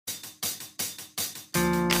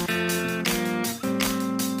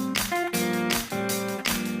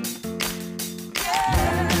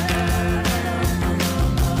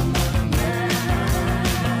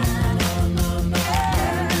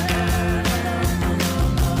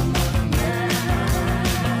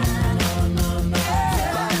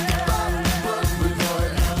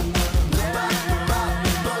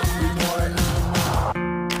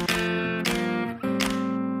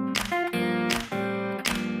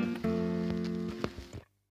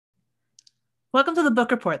Welcome to the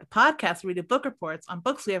Book Report, the podcast where we do book reports on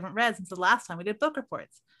books we haven't read since the last time we did book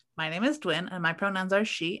reports. My name is Dwin, and my pronouns are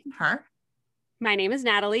she and her. My name is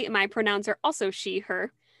Natalie, and my pronouns are also she,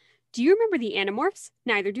 her. Do you remember the Animorphs?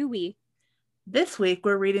 Neither do we. This week,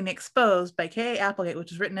 we're reading Exposed by K.A. Applegate,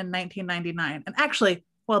 which was written in 1999. And actually,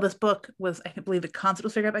 while this book was, I believe the concept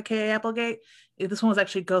was figured out by K.A. Applegate, this one was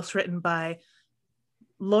actually ghostwritten by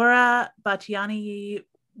Laura Batiani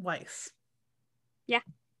Weiss. Yeah.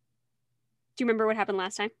 Do you remember what happened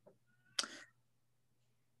last time?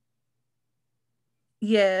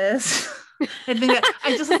 Yes. I think that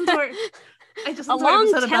I just listened to her. A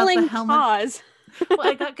long telling pause. Well,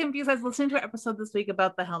 I got confused. I was listening to an episode this week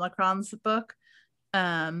about the Helmicrons book.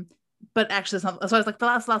 But actually it's not. So I was like, the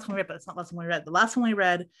last one we read, but it's not the last one we read. The last one we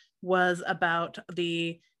read was about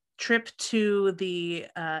the trip to the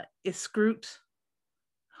Iskroot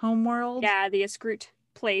homeworld. Yeah, the Iskroot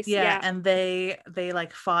place. Yeah, and they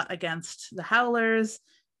like fought against the Howlers.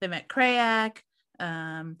 They met Krayak.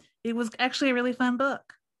 It was actually a really fun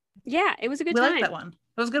book. Yeah, it was a good time. We liked that one.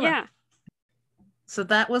 It was a good one. So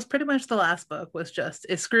that was pretty much the last book, was just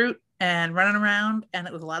Iskroot and running around, and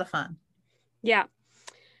it was a lot of fun. Yeah.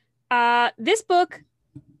 This book,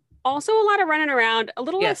 also a lot of running around, a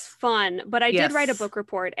little less fun, but I did write a book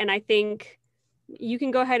report, and I think you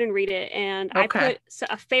can go ahead and read it, and I put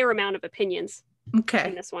a fair amount of opinions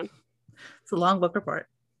in this one. It's a long book report.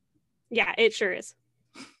 Yeah, it sure is.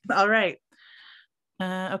 All right.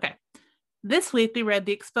 Okay. This week we read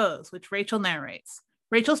The Exposed, which Rachel narrates.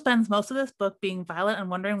 Rachel spends most of this book being violent and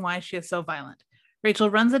wondering why she is so violent. Rachel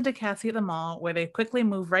runs into Cassie at the mall, where they quickly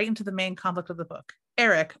move right into the main conflict of the book.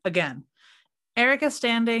 Erik, again. Erik is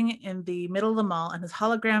standing in the middle of the mall, and his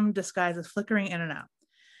hologram disguise is flickering in and out.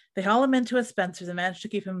 They haul him into a Spencer's and manage to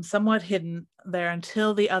keep him somewhat hidden there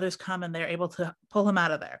until the others come and they're able to pull him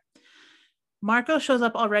out of there. Marco shows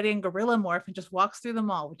up already in gorilla morph and just walks through the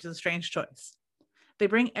mall, which is a strange choice. They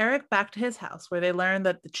bring Erik back to his house, where they learn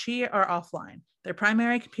that the Chi are offline. Their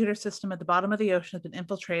primary computer system at the bottom of the ocean has been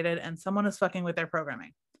infiltrated, and someone is fucking with their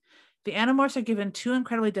programming. The Animorphs are given two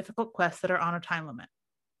incredibly difficult quests that are on a time limit.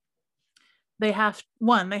 They have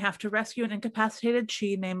to rescue an incapacitated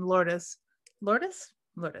Chi named Lourdes,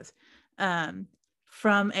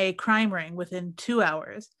 from a crime ring within 2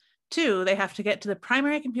 hours. 2, they have to get to the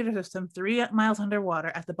primary computer system 3 miles underwater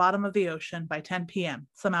at the bottom of the ocean by 10 p.m.,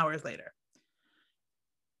 some hours later.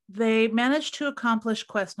 They manage to accomplish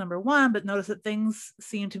quest number 1, but notice that things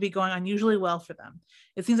seem to be going unusually well for them.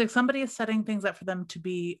 It seems like somebody is setting things up for them to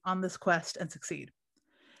be on this quest and succeed.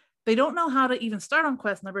 They don't know how to even start on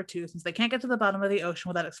quest number 2, since they can't get to the bottom of the ocean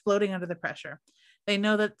without exploding under the pressure. They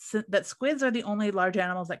know that squids are the only large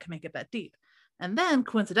animals that can make it that deep. And then,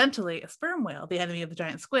 coincidentally, a sperm whale, the enemy of the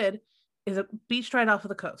giant squid, is beached right off of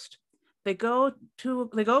the coast. They go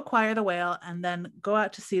acquire the whale and then go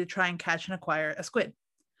out to sea to try and catch and acquire a squid.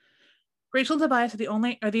 Rachel and Tobias are the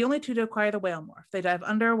only two to acquire the whale morph. They dive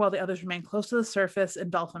under while the others remain close to the surface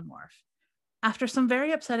in dolphin morph. After some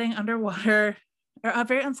very unsettling underwater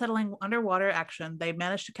action, they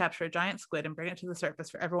manage to capture a giant squid and bring it to the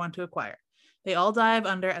surface for everyone to acquire. They all dive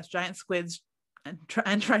under as giant squids and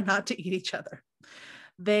try not to eat each other.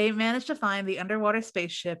 They manage to find the underwater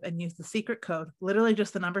spaceship and use the secret code, literally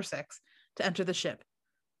just the number 6, to enter the ship.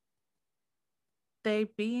 They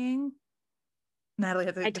being... Natalie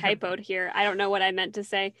has I typoed here. I don't know what I meant to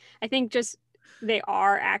say. I think just they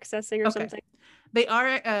are accessing or something. They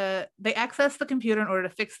access the computer in order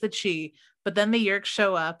to fix the Chi, but then the Yeerks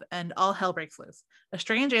show up and all hell breaks loose. A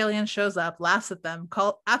strange alien shows up, laughs at them,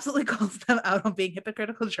 absolutely calls them out on being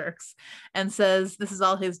hypocritical jerks, and says this is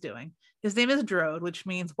all his doing. His name is Drode, which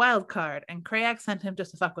means wild card, and Krayak sent him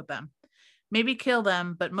just to fuck with them. Maybe kill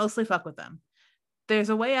them, but mostly fuck with them. There's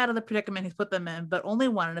a way out of the predicament he's put them in, but only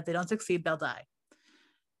one, and if they don't succeed, they'll die.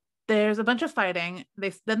 There's a bunch of fighting.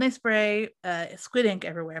 They spray squid ink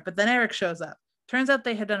everywhere, but then Erik shows up. Turns out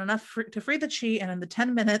they had done enough to free the Chi, and in the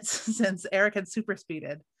 10 minutes since Erik has super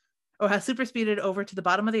speeded over to the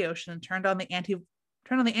bottom of the ocean and turned on the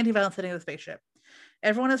anti-violence setting of the spaceship.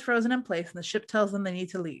 Everyone is frozen in place, and the ship tells them they need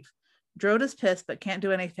to leave. Drode is pissed, but can't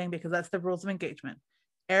do anything because that's the rules of engagement.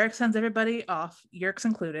 Erik sends everybody off, Yeerks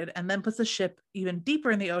included, and then puts the ship even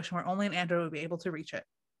deeper in the ocean where only an android would be able to reach it.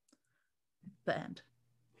 The end.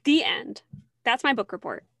 The end. That's my book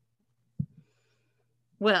report.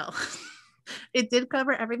 Well, it did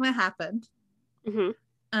cover everything that happened. Mm-hmm.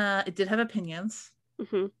 It did have opinions.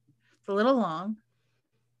 Mm-hmm. It's a little long.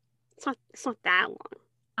 It's not that long.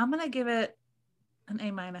 I'm gonna give it an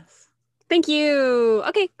A-. Thank you.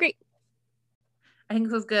 Okay, great. I think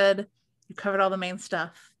this was good. You covered all the main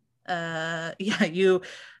stuff. You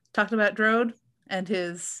talked about Drode and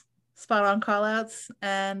his spot on call outs.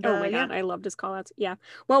 And oh my God, I loved his call outs. Yeah.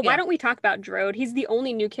 Well, why don't we talk about Drode? He's the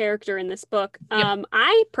only new character in this book. Yep.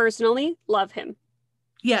 I personally love him.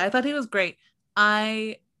 Yeah, I thought he was great.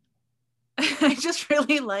 I just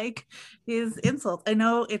really like his insults. I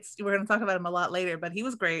know we're going to talk about him a lot later, but he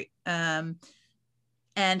was great.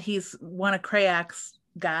 And he's one of Krayak's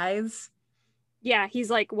guys. Yeah, he's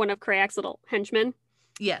like one of Krayak's little henchmen.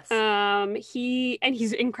 Yes.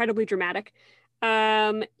 He's incredibly dramatic.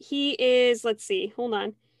 He is, let's see, hold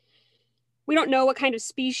on. We don't know what kind of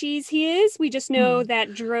species he is. We just know that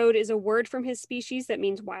Drode is a word from his species that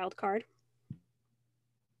means wild card.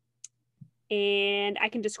 And I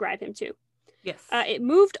can describe him too. Yes. It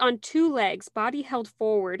moved on 2 legs, body held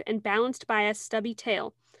forward and balanced by a stubby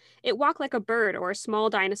tail. It walked like a bird or a small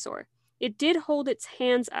dinosaur. It did hold its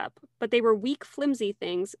hands up, but they were weak, flimsy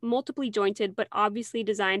things, multiply jointed, but obviously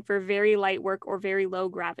designed for very light work or very low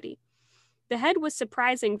gravity. The head was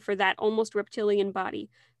surprising for that almost reptilian body,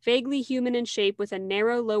 vaguely human in shape with a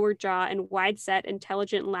narrow lower jaw and wide-set,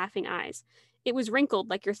 intelligent, laughing eyes. It was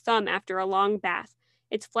wrinkled like your thumb after a long bath.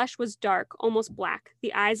 Its flesh was dark, almost black.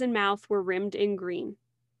 The eyes and mouth were rimmed in green.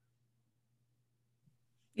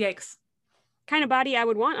 Yikes. Kind of body I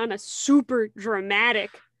would want on a super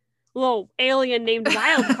dramatic little alien named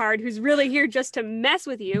Wildcard who's really here just to mess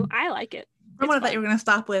with you. I like it. From what I thought you were going to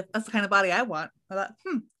stop with, that's the kind of body I want. I thought,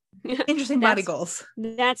 interesting body goals.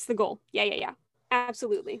 That's the goal. Yeah.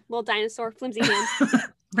 Absolutely. Little dinosaur, flimsy hands.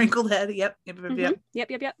 Wrinkled head. Yep.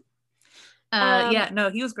 Yep. Yeah, no,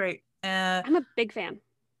 he was great. I'm a big fan.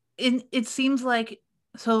 It seems like,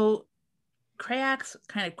 so Krayak's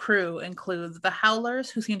kind of crew includes the Howlers,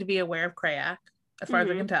 who seem to be aware of Krayak, as far as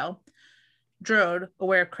I can tell. Drode,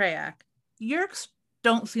 aware of Krayak. Yeerks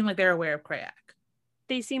don't seem like they're aware of Krayak.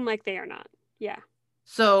 They seem like they are not. Yeah.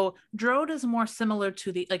 So Drode is more similar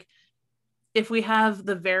to the, like, if we have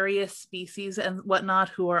the various species and whatnot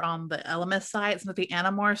who are on the Elemis side, it's not the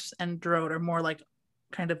Animorphs and Drode are more like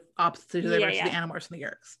kind of opposite to the Animorphs and the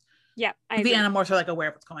Yeerks. Yeah, the Animorphs are like aware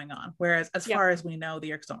of what's going on, whereas as far as we know, the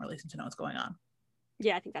Yeerks don't really seem to know what's going on.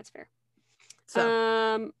 Yeah, I think that's fair.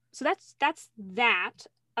 So that's that.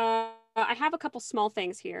 I have a couple small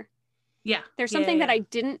things here. Yeah, there's something that I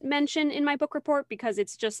didn't mention in my book report because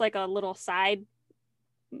it's just like a little side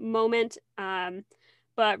moment.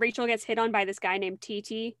 But Rachel gets hit on by this guy named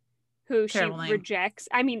TT, who she rejects.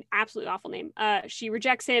 I mean, absolutely awful name. She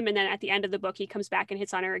rejects him, and then at the end of the book, he comes back and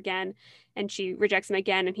hits on her again, and she rejects him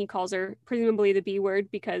again, and he calls her presumably the B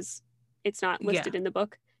word because it's not listed in the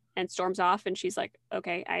book, and storms off, and she's like,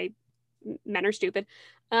 okay, men are stupid.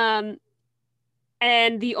 And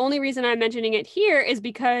the only reason I'm mentioning it here is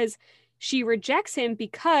because she rejects him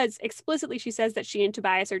because explicitly she says that she and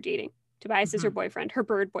Tobias are dating. Tobias is her boyfriend, her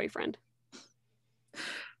bird boyfriend.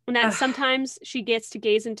 And that sometimes she gets to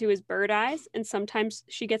gaze into his bird eyes and sometimes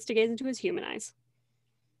she gets to gaze into his human eyes.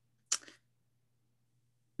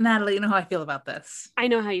 Natalie, you know how I feel about this. I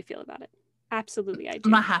know how you feel about it. Absolutely, I do.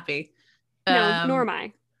 I'm not happy. No, nor am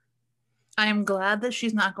I. I'm glad that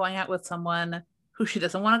she's not going out with someone who she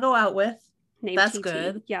doesn't want to go out with. That's TT.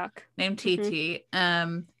 Good. Yuck. Named TT.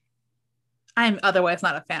 I'm otherwise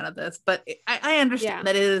not a fan of this, but I understand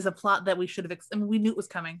that it is a plot that we should have. I mean, we knew it was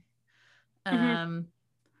coming.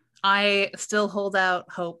 I still hold out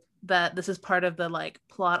hope that this is part of the like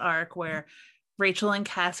plot arc where Rachel and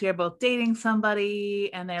Cassie are both dating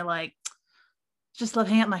somebody, and they're like, just love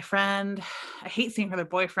hanging out with my friend. I hate seeing her their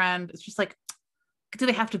boyfriend. It's just like, do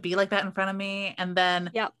they have to be like that in front of me? And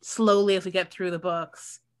then slowly, as we get through the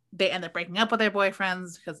books, they end up breaking up with their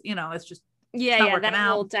boyfriends because it's just not that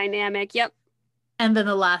whole dynamic. Yep. And then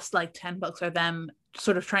the last like 10 books are them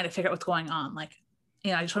sort of trying to figure out what's going on. Like,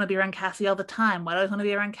 I just want to be around Cassie all the time. Why do I want to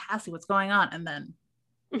be around Cassie? What's going on? And then,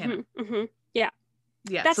 yeah.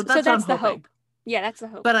 So that's the hope. Yeah, that's the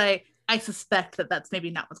hope. But I suspect that that's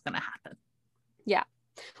maybe not what's going to happen. Yeah.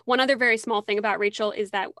 One other very small thing about Rachel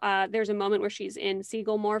is that there's a moment where she's in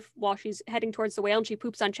seagull morph while she's heading towards the whale and she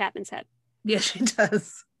poops on Chapman's head. Yeah, she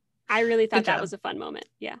does. I really thought that was a fun moment.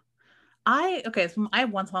 Yeah. So I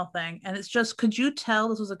have one small thing, and it's just, could you tell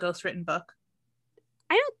this was a ghostwritten book?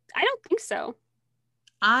 I don't think so.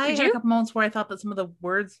 I had a couple moments where I thought that some of the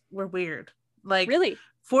words were weird. Like, really?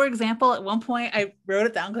 For example, at one point I wrote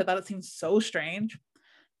it down because I thought it seemed so strange.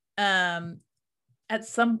 When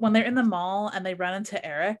they're in the mall and they run into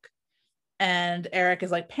Erik, and Erik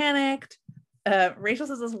is like panicked. Rachel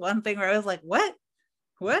says this one thing where I was like, what?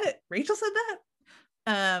 Rachel said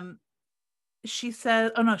that? She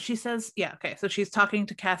says, so she's talking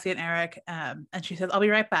to Cassie and Erik, and she says, I'll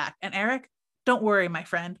be right back. And Erik, don't worry, my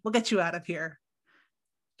friend, we'll get you out of here.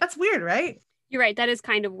 That's weird, right? You're right. That is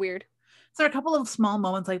kind of weird. there are a couple of small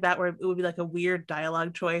moments like that where it would be like a weird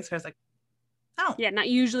dialogue choice where it's like, oh, yeah, not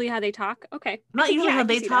usually how they talk. Okay, not usually how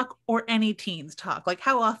they talk or any teens talk. Like,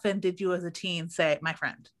 how often did you as a teen say my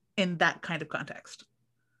friend in that kind of context?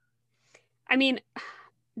 I mean,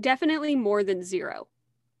 definitely more than 0,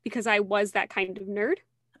 because I was that kind of nerd.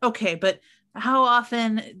 Okay, but how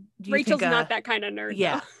often do you Rachel's think not that kind of nerd,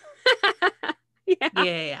 yeah. though.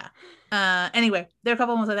 Yeah. Anyway, there are a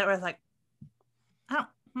couple ones like that where I was like, I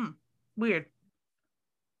don't, weird.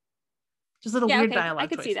 Just little weird dialogue I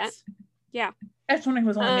could choices. see that. Yeah. I was wondering if it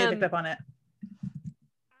was only me that picked up on it.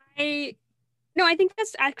 I think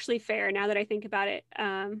that's actually fair now that I think about it.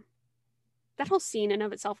 That whole scene in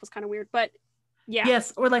of itself was kind of weird, but yeah.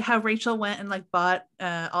 Yes, or like how Rachel went and like bought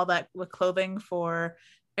all that with clothing for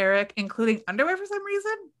Erik, including underwear for some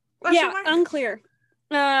reason. Unclear.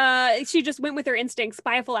 She just went with her instincts,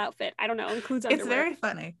 buy a full outfit. I don't know, includes underwear. It's very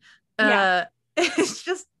funny. Yeah. It's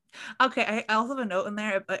just okay. I also have a note in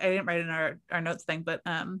there. I didn't write in our notes thing, but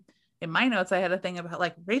in my notes I had a thing about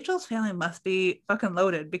like Rachel's family must be fucking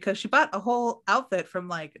loaded because she bought a whole outfit from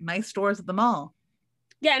like nice stores at the mall.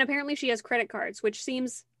 Yeah, and apparently she has credit cards, which she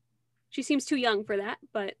seems too young for that,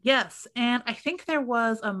 but yes. And I think there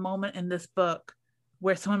was a moment in this book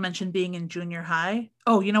where someone mentioned being in junior high.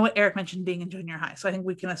 Oh, you know what? Erik mentioned being in junior high. So I think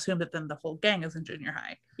we can assume that then the whole gang is in junior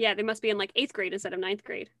high. Yeah, they must be in like 8th grade instead of 9th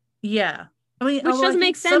grade. Yeah. I mean, which doesn't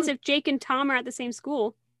make sense if Jake and Tom are at the same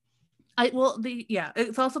school.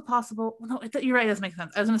 It's also possible. No, you're right. It doesn't make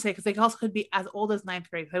sense. I was going to say, because they also could be as old as 9th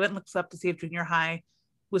grade. I went and looked up to see if junior high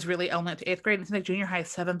was really elementary to 8th grade. And it's like junior high is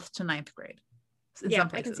 7th to 9th grade. In some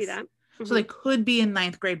places. I can see that. Mm-hmm. So they could be in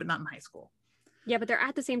 9th grade, but not in high school. Yeah, but they're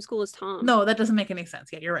at the same school as Tom. No, that doesn't make any sense.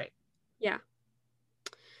 Yeah, you're right. Yeah.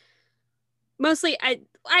 Mostly, I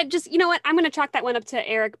just, you know what? I'm going to chalk that one up to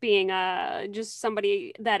Erik being just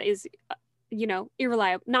somebody that is,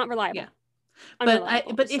 irreliable, not reliable. Yeah.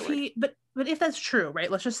 But if that's true, right?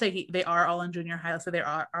 Let's just say they are all in junior high. Let's say they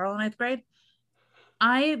are all in 9th grade.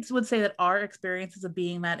 I would say that our experiences of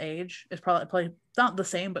being that age is probably not the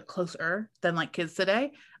same, but closer than like kids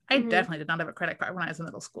today. I definitely did not have a credit card when I was in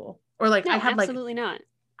middle school, or like I had absolutely not.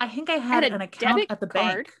 I think I had an account at the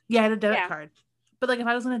bank. Yeah, I had a debit card. But like if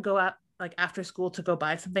I was gonna go out like after school to go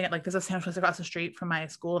buy something at like there's a sandwich place across the street from my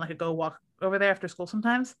school, and I could go walk over there after school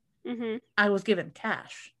sometimes. I was given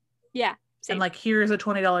cash. Yeah. Same. And like, here's a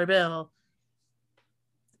 $20 bill.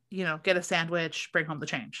 Get a sandwich, bring home the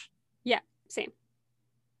change. Yeah, same.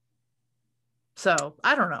 So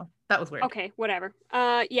I don't know. That was weird. Okay, whatever.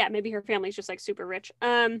 Yeah, maybe her family's just like super rich.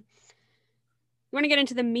 You want to get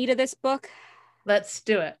into the meat of this book? Let's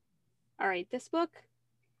do it. All right, this book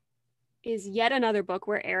is yet another book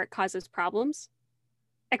where Erik causes problems.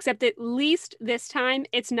 Except at least this time,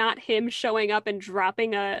 it's not him showing up and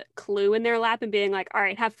dropping a clue in their lap and being like, all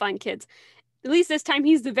right, have fun, kids. At least this time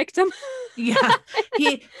he's the victim. Yeah.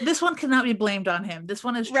 This one cannot be blamed on him. This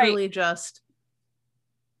one is truly just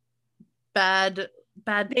bad.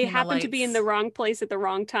 They happen to be in the wrong place at the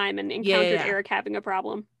wrong time and encountered Erik having a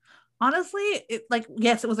problem. Honestly,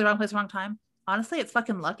 yes, it was the wrong place, wrong time. Honestly, it's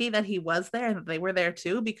fucking lucky that he was there and that they were there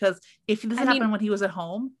too, because if this happened when he was at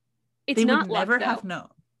home, they would never have known.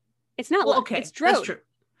 It's not luck. Okay, it's Drode. That's true.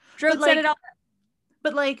 Drode set it all up.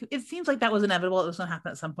 But like, it seems like that was inevitable. It was going to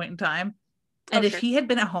happen at some point in time. And if he had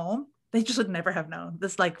been at home, they just would never have known.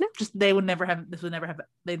 They would never have. This would never have.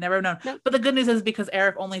 They'd never have known. No. But the good news is because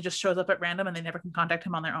Erik only just shows up at random and they never can contact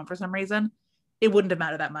him on their own for some reason, it wouldn't have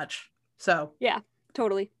mattered that much. So yeah,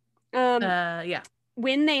 totally.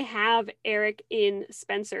 When they have Erik in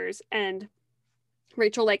Spencer's and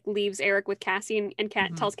Rachel like leaves Erik with Cassie and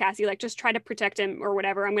tells Cassie like just try to protect him or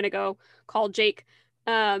whatever. I'm gonna go call Jake.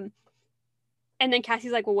 And then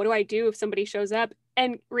Cassie's like, well, what do I do if somebody shows up?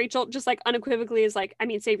 And Rachel just like unequivocally is like, I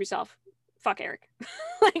mean, save yourself. Fuck Erik.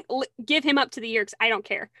 Like give him up to the Yerks. I don't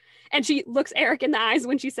care. And she looks Erik in the eyes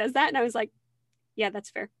when she says that, and I was like, yeah, that's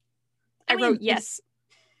fair. I wrote yes.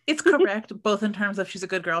 It's correct both in terms of she's a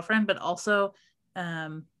good girlfriend, but also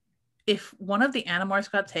if one of the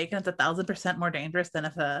Animorphs got taken, it's 1,000% more dangerous than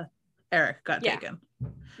if Erik got taken.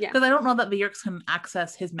 Yeah. Because I don't know that the Yerks can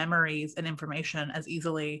access his memories and information as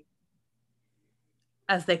easily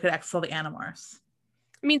as they could access all the Animorphs.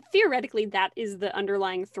 I mean, theoretically, that is the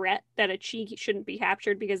underlying threat, that a Chi shouldn't be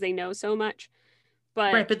captured because they know so much.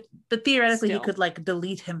 But right, but theoretically, he could like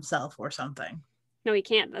delete himself or something. No, he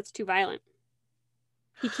can't. That's too violent.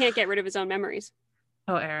 He can't get rid of his own memories.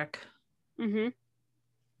 Oh, Erik.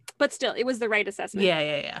 But still, it was the right assessment.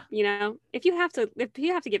 Yeah. If you have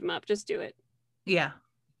to give him up, just do it. Yeah.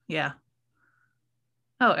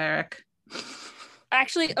 Oh, Erik.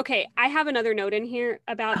 actually, okay, I have another note in here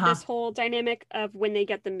about this whole dynamic of when they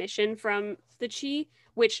get the mission from the Chi,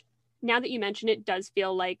 which now that you mention it does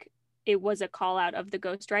feel like it was a call out of the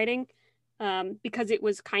ghostwriting, because it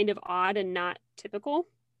was kind of odd and not typical.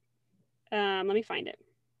 Let me find it.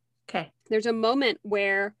 Okay. There's a moment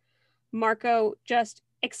where Marco just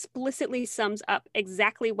explicitly sums up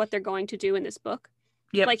exactly what they're going to do in this book.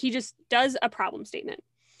 Yep. Like he just does a problem statement.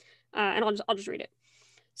 And I'll just read it.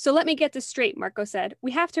 So let me get this straight, Marco said.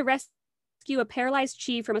 We have to rescue a paralyzed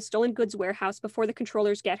Chi from a stolen goods warehouse before the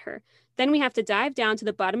controllers get her. Then we have to dive down to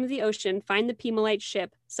the bottom of the ocean, find the Pimalite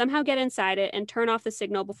ship, somehow get inside it, and turn off the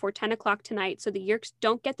signal before 10 o'clock tonight so the Yeerks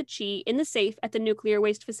don't get the Chi in the safe at the nuclear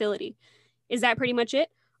waste facility. Is that pretty much it?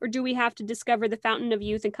 Or do we have to discover the fountain of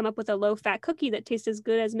youth and come up with a low-fat cookie that tastes as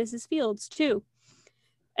good as Mrs. Fields, too?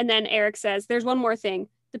 And then Erik says, there's one more thing.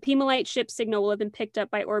 The Pimalite ship signal will have been picked up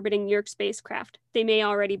by orbiting Yeerk spacecraft. They may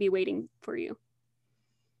already be waiting for you.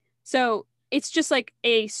 So it's just like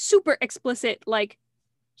a super explicit, like,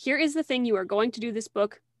 here is the thing you are going to do this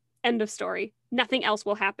book. End of story. Nothing else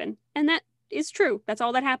will happen. And that is true. That's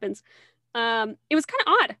all that happens. It was kind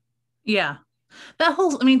of odd. Yeah.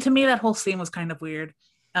 To me, that whole scene was kind of weird.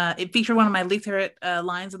 It featured one of my least favorite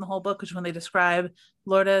lines in the whole book, which is when they describe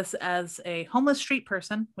Lourdes as a homeless street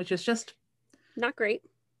person, which is just not great.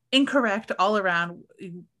 Incorrect all around.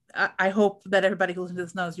 I hope that everybody who listens to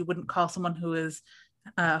this knows you wouldn't call someone who is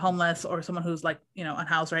homeless or someone who's like,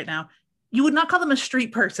 unhoused right now. You would not call them a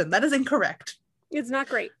street person. That is incorrect. It's not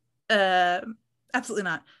great. Absolutely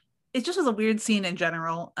not. It just was a weird scene in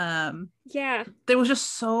general. Yeah. There was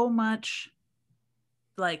just so much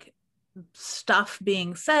like stuff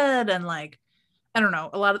being said and like, I don't know,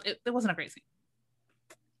 a lot of it wasn't a great scene.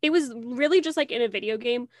 It was really just like in a video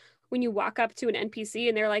game when you walk up to an NPC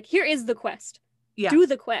and they're like, here is the quest. Yeah. Do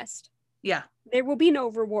the quest. Yeah. There will be no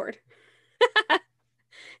reward.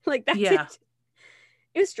 Like that's it.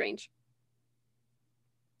 It was strange.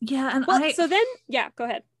 Yeah. And go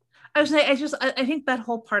ahead. I was saying, I think that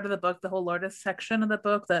whole part of the book, the whole Lourdes section of the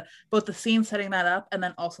book, both the scene setting that up and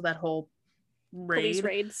then also that whole police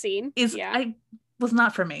raid scene was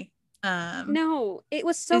not for me. No, it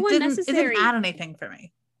was so unnecessary. It didn't add anything for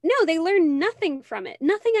me. No, they learned nothing from it.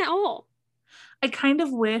 Nothing at all. I kind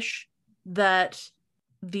of wish that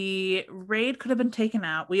the raid could have been taken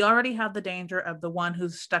out. We already have the danger of the one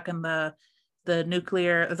who's stuck in the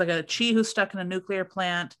nuclear. It's like a Chi who's stuck in a nuclear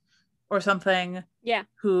plant or something. Yeah.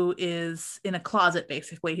 Who is in a closet,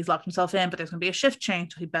 basically. He's locked himself in, but there's going to be a shift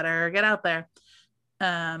change, so he better get out there.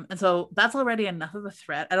 And so that's already enough of a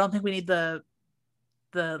threat. I don't think we need the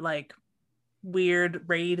like weird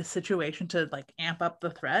raid situation to like amp up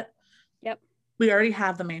the threat. Yep. We already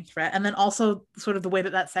have the main threat. And then also sort of the way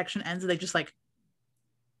that section ends, they just like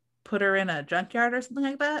put her in a junkyard or something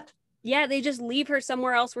like that. Yeah, they just leave her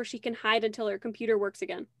somewhere else where she can hide until her computer works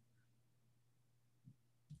again.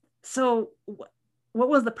 So what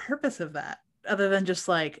was the purpose of that other than just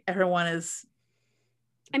like everyone is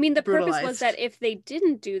the purpose was that if they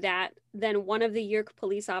didn't do that, then one of the Yeerk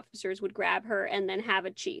police officers would grab her and then have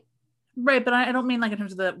a Chi. Right, but I don't mean like in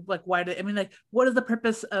terms of the like why did what is the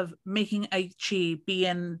purpose of making a Chi be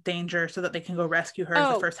in danger so that they can go rescue her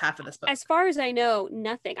in the first half of this book? As far as I know,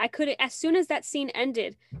 nothing. As soon as that scene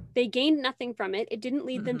ended, they gained nothing from it. It didn't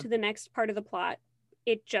lead them to the next part of the plot.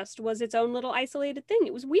 It just was its own little isolated thing.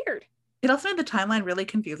 It was weird. It also made the timeline really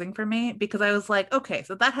confusing for me because I was like, okay,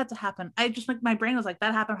 so that had to happen. I just like my brain was like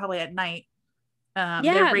that happened probably at night.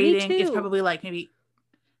 Their rating is probably like maybe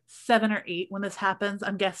 7 or 8 when this happens,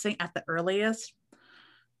 I'm guessing at the earliest.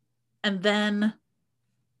 And then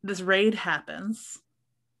this raid happens.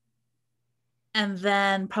 And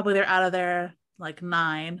then probably they're out of there like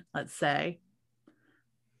 9, let's say.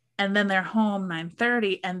 And then they're home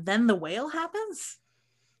 9:30 and then the whale happens?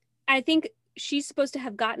 I think she's supposed to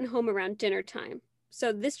have gotten home around dinner time.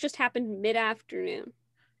 So this just happened mid-afternoon.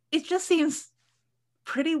 It just seems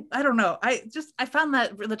pretty, I don't know. I found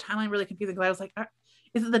that the timeline really confusing because I was like,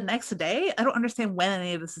 is it the next day? I don't understand when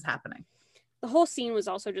any of this is happening. The whole scene was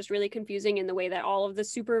also just really confusing in the way that all of the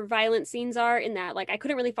super violent scenes are, in that like I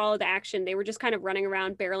couldn't really follow the action. They were just kind of running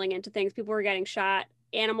around, barreling into things. People were getting shot.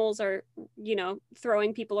 Animals are,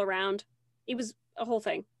 throwing people around. It was a whole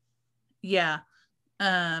thing. Yeah.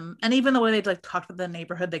 And even the way they like talk to the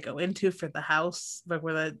neighborhood they go into for the house, like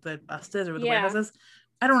where the bust is or where the warehouse is.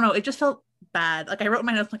 I don't know. It just felt bad. Like I wrote in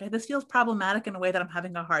my notes, like this feels problematic in a way that I'm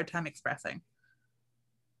having a hard time expressing.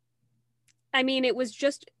 It was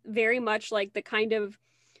just very much like the kind of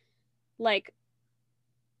like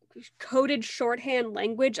coded shorthand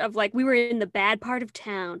language of like we were in the bad part of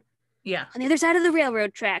town. Yeah. On the other side of the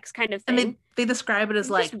railroad tracks kind of thing. And they describe it as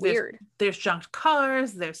it's like weird. There's junked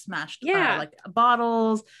cars, there's smashed like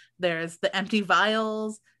bottles, there's the empty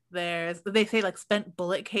vials, they say like spent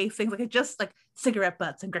bullet casings, like it just like cigarette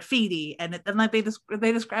butts and graffiti, and like they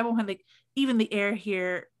describe when like even the air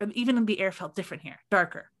here, even in the air felt different here,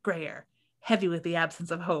 darker, grayer, heavy with the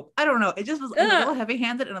absence of hope. I don't know, it just was a little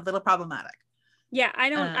heavy-handed and a little problematic. Yeah,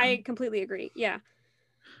 I completely agree. Yeah.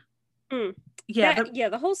 Yeah,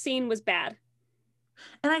 the whole scene was bad.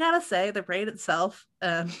 And I gotta say, the raid itself.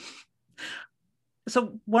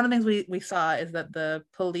 So one of the things we saw is that the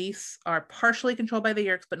police are partially controlled by the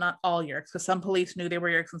Yeerks, but not all Yeerks, because some police knew they were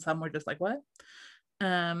Yeerks and some were just like, what?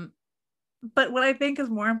 But what I think is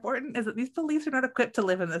more important is that these police are not equipped to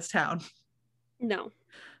live in this town. No.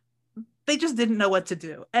 They just didn't know what to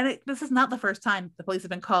do. And this is not the first time the police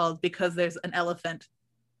have been called because there's an elephant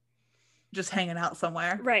just hanging out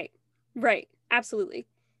somewhere. Right. Absolutely.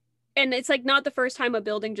 And it's like not the first time a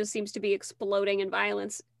building just seems to be exploding in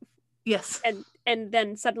violence. Yes. And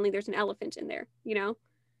then suddenly there's an elephant in there,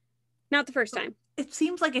 Not the first time. It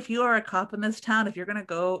seems like if you are a cop in this town, if you're going to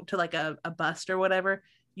go to like a bust or whatever,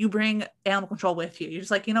 you bring animal control with you. You're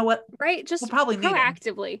just like, you know what? Right. Just we'll probably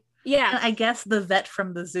proactively. Need yeah. And I guess the vet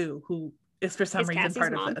from the zoo, who is for some reason Cassie's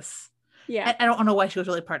part mom. Of this. Yeah. I don't know why she was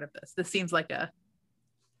really part of this. This seems like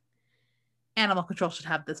animal control should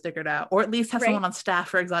have this figured out, or at least have someone on staff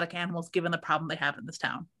for exotic animals, given the problem they have in this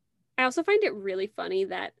town. I also find it really funny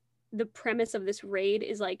that the premise of this raid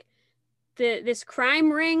is like this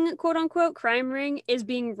crime ring, quote unquote crime ring, is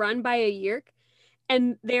being run by a Yeerk,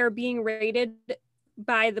 and they're being raided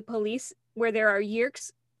by the police, where there are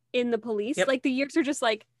Yeerks in the police. Yep. Like the Yeerks are just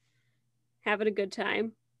like having a good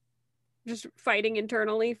time, just fighting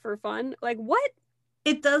internally for fun. Like what?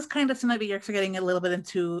 It does kind of seem like the Yeerks are getting a little bit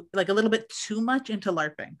too much into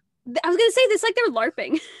LARPing. I was gonna say this, like they're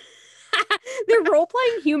LARPing. They're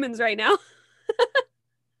role-playing humans right now.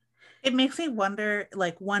 It makes me wonder,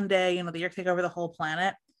 like one day, the Yeerks take over the whole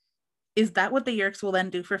planet. Is that what the Yeerks will then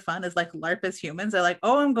do for fun? Is like LARP as humans? They're like,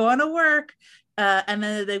 oh, I'm going to work. And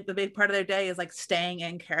then the big part of their day is like staying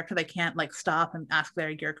in character. They can't like stop and ask their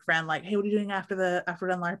Yeerk friend, like, hey, what are you doing after we're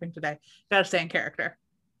done LARPing today? Gotta stay in character.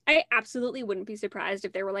 I absolutely wouldn't be surprised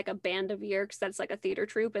if there were like a band of Yeerks that's like a theater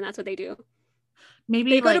troupe, and that's what they do. Maybe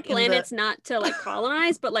they go to planets not to like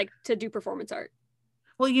colonize, but like to do performance art.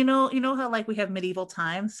 Well, you know how like we have medieval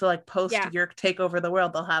times, so like post Yeerk take over the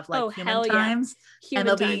world, they'll have like human times, and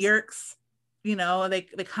there'll be Yeerks.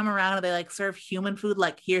 They come around and they like serve human food.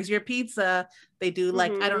 Like, here's your pizza. They do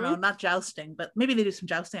like I don't know, not jousting, but maybe they do some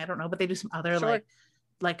jousting. I don't know, but they do some other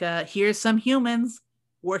like here's some humans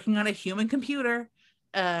working on a human computer,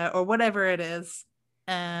 or whatever it is.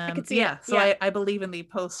 I could see it. So I believe in the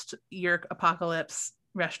post Yeerk apocalypse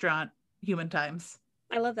restaurant human times.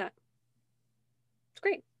 I love that. It's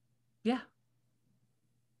great. Yeah.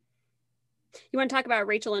 You want to talk about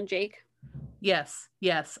Rachel and Jake? Yes.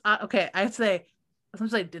 Okay, I have to say, as much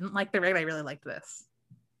as I didn't like the raid, I really liked this.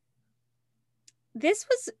 This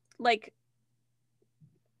was like,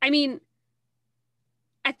 I mean,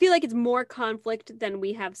 I feel like it's more conflict than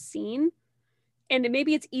we have seen. And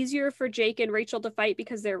maybe it's easier for Jake and Rachel to fight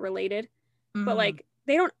because they're related. Mm-hmm. But like,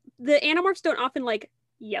 the Animorphs don't often like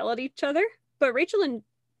yell at each other. But Rachel and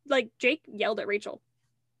like Jake yelled at Rachel.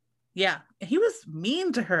 Yeah, he was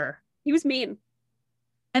mean to her. He was mean.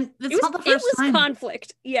 And it's not the first time. It was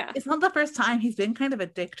conflict. Yeah. It's not the first time he's been kind of a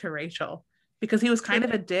dick to Rachel, because he was kind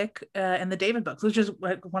of a dick in the David books, which is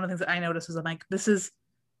like one of the things that I noticed is I'm like, this is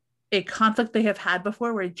a conflict they have had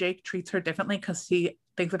before where Jake treats her differently because he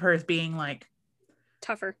thinks of her as being like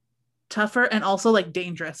tougher and also like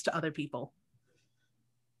dangerous to other people.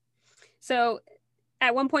 So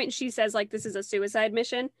at one point she says like this is a suicide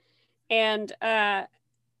mission, and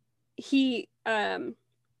he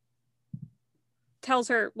tells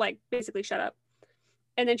her like basically shut up,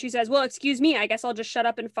 and then she says, well, excuse me, I guess I'll just shut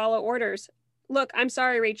up and follow orders. Look, I'm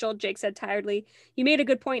sorry, Rachel, Jake said tiredly. You made a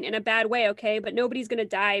good point in a bad way, okay, but nobody's gonna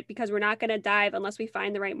die because we're not gonna dive unless we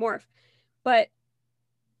find the right morph. But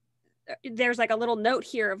there's like a little note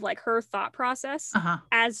here of like her thought process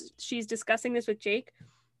as she's discussing this with Jake.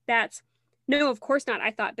 That's, no, of course not,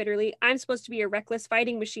 I thought bitterly. I'm supposed to be a reckless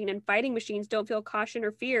fighting machine, and fighting machines don't feel caution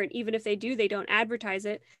or fear, and even if they do, they don't advertise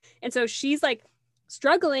it. And so she's like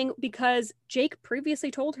struggling because Jake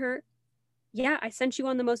previously told her, yeah, I sent you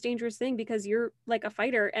on the most dangerous thing because you're like a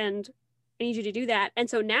fighter and I need you to do that. And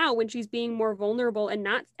so now when she's being more vulnerable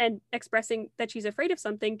and expressing that she's afraid of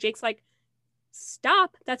something, Jake's like,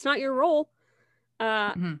 stop, that's not your role.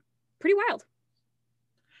 Pretty wild.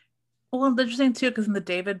 Well, it's interesting too, because in the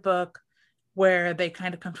David book, where they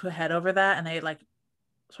kind of come to a head over that and they like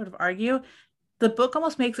sort of argue, the book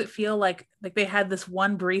almost makes it feel like they had this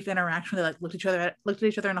one brief interaction. They like looked at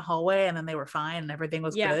each other in a hallway, and then they were fine and everything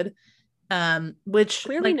was good. Which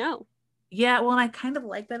clearly no. Yeah, well, and I kind of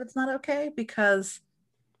like that it's not okay, because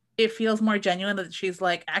it feels more genuine that she's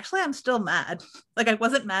like, actually, I'm still mad. Like, I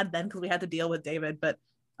wasn't mad then because we had to deal with David, but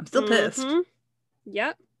I'm still pissed.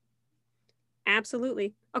 Yep.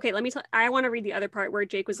 Absolutely. Okay, I want to read the other part where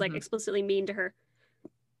Jake was like explicitly mean to her.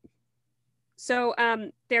 So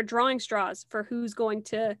they're drawing straws for who's going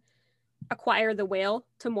to acquire the whale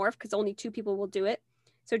to morph, because only 2 people will do it.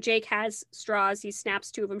 So Jake has straws, he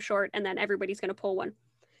snaps 2 of them short, and then everybody's going to pull one.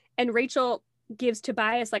 And Rachel gives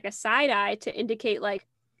Tobias like a side eye to indicate like,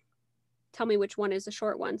 tell me which one is the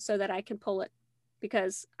short one so that I can pull it,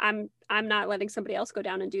 because I'm not letting somebody else go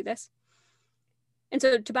down and do this. And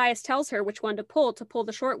so Tobias tells her which one to pull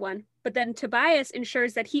the short one. But then Tobias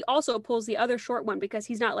ensures that he also pulls the other short one because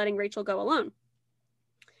he's not letting Rachel go alone.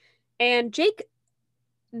 And Jake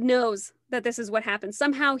knows that this is what happens.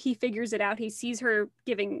 Somehow he figures it out. He sees her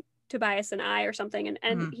giving Tobias an eye or something,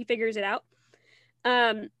 and he figures it out.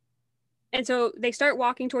 And so they start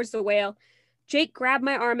walking towards the whale. Jake grabbed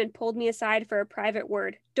my arm and pulled me aside for a private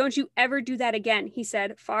word. Don't you ever do that again, he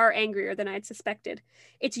said, far angrier than I'd suspected.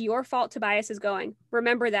 It's your fault Tobias is going.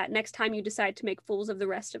 Remember that next time you decide to make fools of the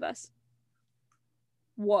rest of us.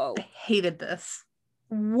 Whoa. I hated this.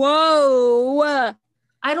 Whoa.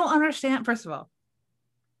 I don't understand. First of all,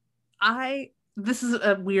 this is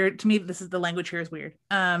a weird, to me, this is the language here is weird.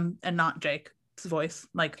 And not Jake's voice,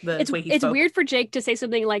 like the way he spoke. It's weird for Jake to say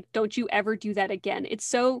something like, don't you ever do that again. It's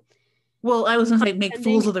so... Well, I was going to say, make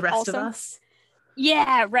fools of the rest of us.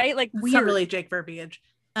 Yeah, right? Like, weird. It's not really Jake verbiage.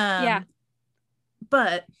 Yeah.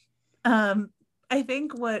 But I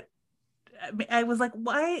think I was like,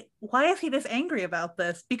 why is he this angry about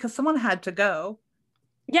this? Because someone had to go.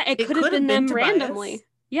 Yeah, it could have been them Tobias. Randomly.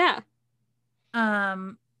 Yeah.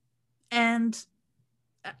 And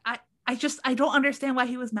I don't understand why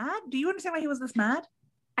he was mad. Do you understand why he was this mad?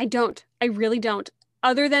 I don't. I really don't.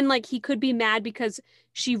 Other than like he could be mad because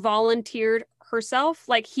she volunteered herself.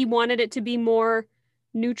 Like he wanted it to be more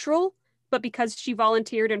neutral, but because she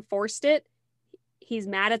volunteered and forced it, he's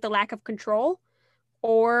mad at the lack of control.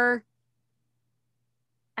 Or,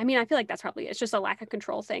 I mean, I feel like that's probably, it's just a lack of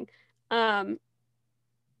control thing.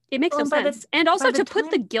 It makes no sense. And also to put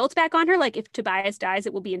the guilt back on her, like if Tobias dies,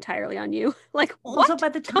 it will be entirely on you. Like, what? So by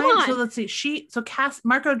the time, so let's see,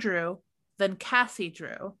 Marco drew, then Cassie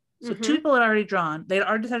drew. So 2 people had already drawn. They'd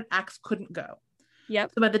already decided Axe couldn't go.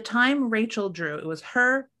 Yep. So by the time Rachel drew, it was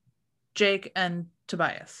her, Jake, and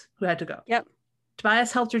Tobias who had to go. Yep.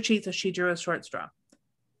 Tobias helped her cheat, so she drew a short straw.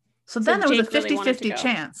 So then there was a 50-50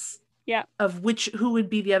 chance of who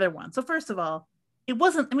would be the other one. So first of all, it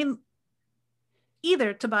wasn't, I mean,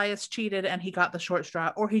 either Tobias cheated and he got the short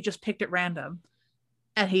straw, or he just picked at random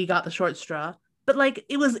and he got the short straw. But like,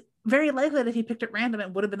 it was very likely that if he picked at random,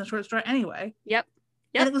 it would have been the short straw anyway. Yep.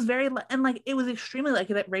 And it was it was extremely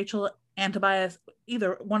likely that Rachel and Tobias,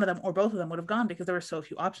 either one of them or both of them, would have gone because there were so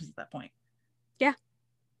few options at that point. Yeah.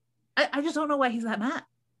 I just don't know why he's that mad.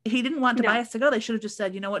 If he didn't want Tobias to go, they should have just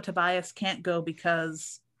said, you know what, Tobias can't go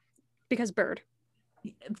because Bird.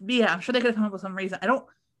 Yeah, I'm sure they could have come up with some reason. I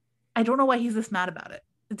don't know why he's this mad about it.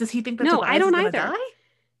 Does he think that Tobias is gonna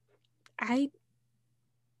die?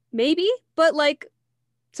 Maybe, but like,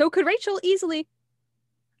 so could Rachel easily.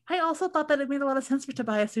 I also thought that it made a lot of sense for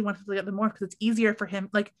Tobias who wanted to get the morph because it's easier for him.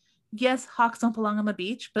 Like, yes, hawks don't belong on the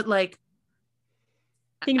beach, but like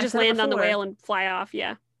he can just land on the whale and fly off.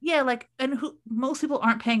 Yeah. Yeah, like, and most people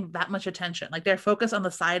aren't paying that much attention. Like, they're focused on the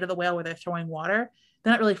side of the whale where they're throwing water.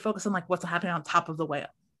 They're not really focused on like what's happening on top of the whale.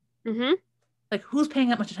 Mm-hmm. Like, who's paying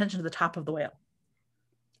that much attention to the top of the whale?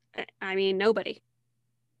 I mean, nobody.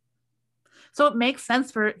 So it makes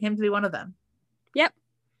sense for him to be one of them. Yep.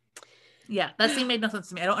 Yeah, that scene made no sense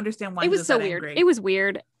to me. I don't understand why it was so weird. Angry. It was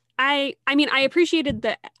weird. I mean, I appreciated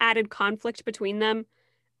the added conflict between them.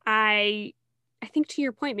 I think to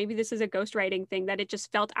your point, maybe this is a ghostwriting thing, that it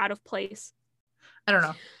just felt out of place. I don't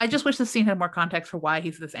know. I just wish the scene had more context for why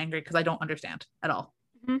he's this angry, because I don't understand at all.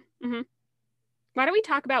 Mm-hmm. Mm-hmm. Why don't we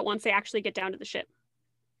talk about once they actually get down to the ship?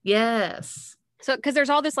 Yes. So, because there's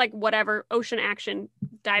all this like whatever ocean action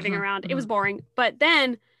diving around. It was boring. But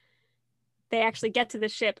then they actually get to the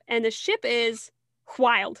ship, and the ship is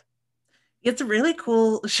wild. It's a really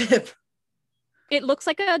cool ship. It looks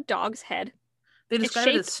like a dog's head. They describe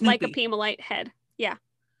it as Snoopy. Like a Pimolite head. Yeah.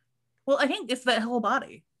 Well, I think it's the whole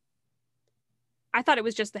body. I thought it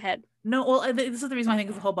was just the head. No, well, this is the reason why I think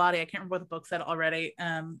it's the whole body. I can't remember what the book said already.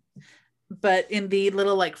 But in the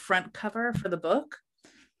little like front cover for the book,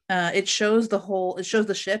 it shows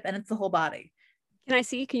the ship, and it's the whole body. Can I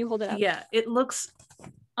see? Can you hold it up? Yeah, it looks,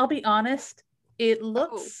 I'll be honest, it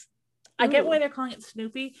looks, I get why they're calling it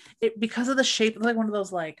Snoopy. Because of the shape, it's like one of those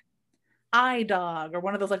like eye dog or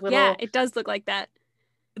one of those like little. Yeah, it does look like that.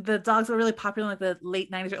 The dogs were really popular in like the late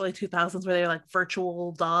 90s, early 2000s, where they were like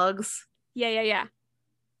virtual dogs. Yeah.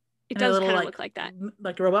 It does kind of look like that.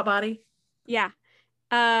 Like a robot body. Yeah.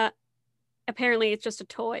 Apparently it's just a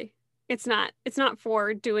toy. It's not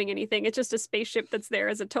for doing anything. It's just a spaceship that's there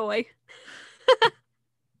as a toy.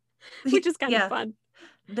 Which is kind of fun.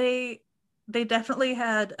 They definitely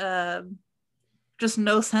had just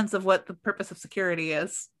no sense of what the purpose of security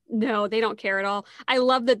is. No, they don't care at all. I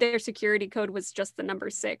love that their security code was just the number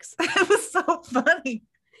 6. It was so funny.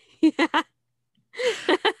 Yeah.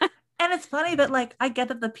 And it's funny that like I get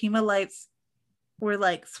that the Pima lights were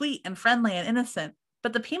like sweet and friendly and innocent,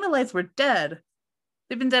 but the Pima lights were dead.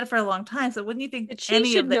 They've been dead for a long time. So wouldn't you think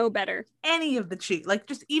any should know better? Any of the cheat, like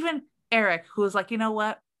just even Erik, who was like, you know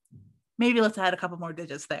what? Maybe let's add a couple more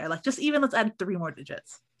digits there. Like just even let's add 3 more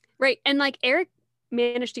digits. Right. And like Erik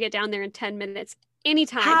managed to get down there in 10 minutes.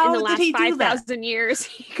 Anytime in the last 5,000 years,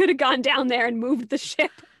 he could have gone down there and moved the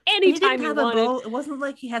ship anytime he wanted. It wasn't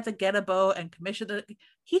like he had to get a boat and commission it.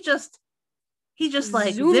 He just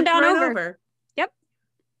like zoomed zipped on right over. Yep.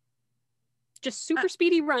 Just super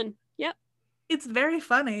speedy run. Yep. It's very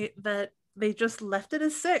funny that they just left it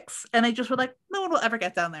as 6 and they just were like, no one will ever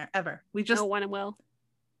get down there ever. No one will.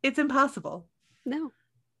 It's impossible. No.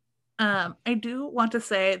 I do want to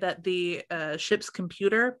say that the ship's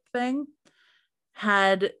computer thing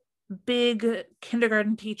had big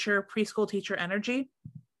kindergarten teacher, preschool teacher energy,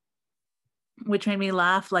 which made me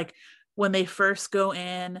laugh. Like when they first go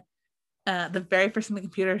in, the very first thing the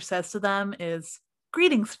computer says to them is,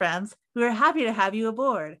 "Greetings, friends. We are happy to have you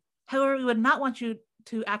aboard. However, we would not want you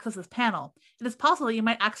to access this panel. It is possible you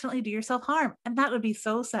might accidentally do yourself harm, and that would be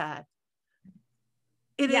so sad."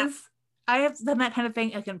 It is. I have done that kind of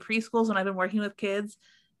thing like in preschools when I've been working with kids,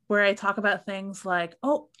 where I talk about things like,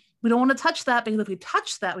 oh, we don't want to touch that because if we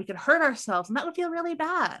touch that, we could hurt ourselves and that would feel really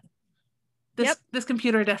bad. This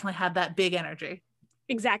computer definitely had that big energy.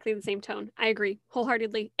 Exactly the same tone. I agree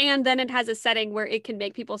wholeheartedly. And then it has a setting where it can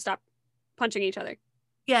make people stop punching each other.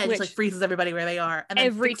 Yeah, it just like freezes everybody where they are. And then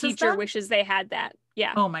every teacher wishes they had that.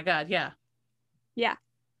 Yeah. Oh my God. Yeah. Yeah.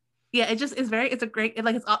 Yeah, it just is it's a great,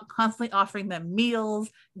 it's constantly offering them meals,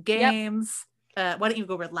 games. Why don't you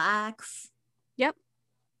go relax? Yep.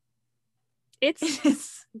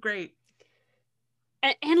 It's great.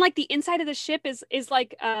 And like the inside of the ship is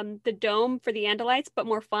like the dome for the Andalites, but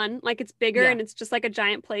more fun. Like it's bigger and it's just like a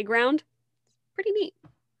giant playground. Pretty neat.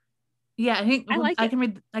 Yeah, I think I can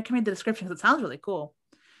read the description because it sounds really cool.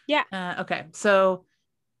 Yeah. Okay, so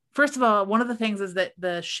first of all, one of the things is that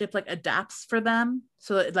the ship like adapts for them,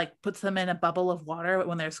 so it like puts them in a bubble of water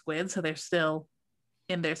when they're squid, so they're still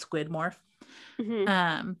in their squid morph.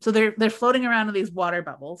 Mm-hmm. So they're floating around in these water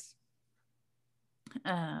bubbles.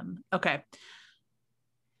 Okay.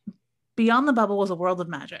 Beyond the bubble was a world of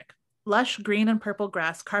magic. Lush green and purple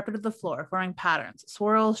grass carpeted the floor, forming patterns,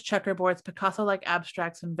 swirls, checkerboards, Picasso-like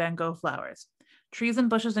abstracts, and Van Gogh flowers. Trees and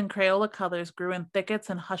bushes in Crayola colors grew in thickets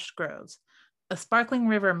and hushed groves. A sparkling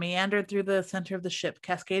river meandered through the center of the ship,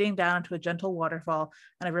 cascading down into a gentle waterfall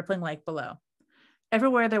and a rippling lake below.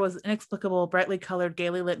 Everywhere there was inexplicable, brightly colored,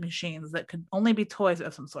 gaily lit machines that could only be toys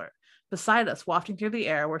of some sort. Beside us, wafting through the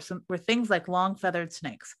air, were things like long feathered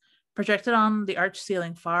snakes. Projected on the arched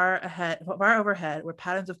ceiling far overhead were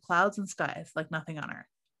patterns of clouds and skies like nothing on Earth.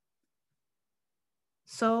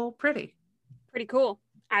 So pretty. Pretty cool.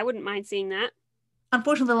 I wouldn't mind seeing that.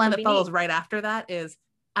 Unfortunately, the line that follows right after that is,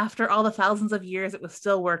 after all the thousands of years, it was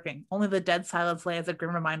still working. Only the dead silence lay as a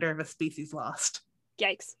grim reminder of a species lost.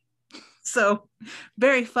 Yikes. So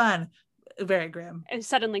very fun, very grim. And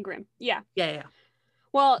suddenly grim. Yeah. Yeah.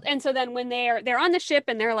 Well, and so then when they're on the ship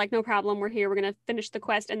and they're like, no problem, we're here, we're gonna finish the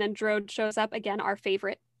quest, and then Drode shows up again, our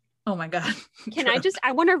favorite. Oh my God.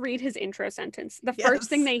 I want to read his intro sentence. The first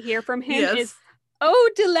thing they hear from him is,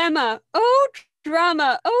 "Oh dilemma, oh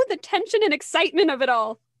drama, oh the tension and excitement of it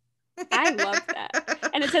all." I love that.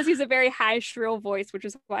 And it says he's a very high, shrill voice, which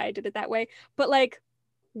is why I did it that way. But like,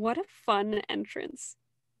 what a fun entrance.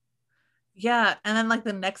 Yeah, and then like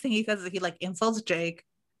the next thing he says is he like insults Jake.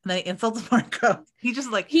 And then he insults Marco. He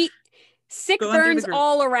just like sick burns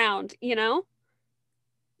all around, you know?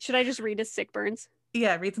 Should I just read his sick burns?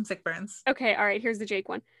 Yeah, read some sick burns. Okay, all right, here's the Jake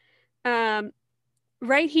one.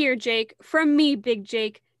 Right here, Jake, from me, big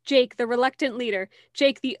Jake. Jake, the reluctant leader.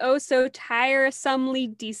 Jake, the oh so tiresomely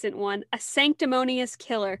decent one. A sanctimonious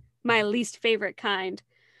killer. My least favorite kind.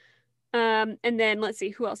 And then let's see,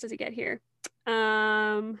 who else does he get here?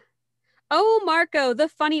 Oh, Marco, the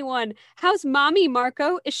funny one. How's mommy,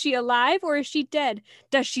 Marco? Is she alive or is she dead?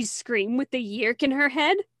 Does she scream with the yeerk in her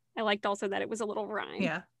head? I liked also that it was a little rhyme.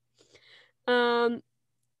 Yeah.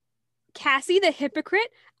 Cassie the hypocrite.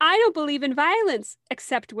 I don't believe in violence,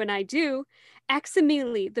 except when I do.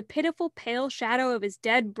 Aximili, the pitiful pale shadow of his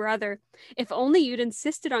dead brother. If only you'd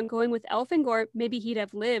insisted on going with Elfingor, maybe he'd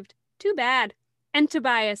have lived. Too bad. And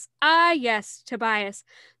Tobias. Ah, yes, Tobias.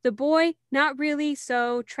 The boy, not really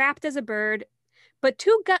so, trapped as a bird, but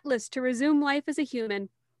too gutless to resume life as a human.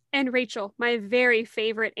 And Rachel, my very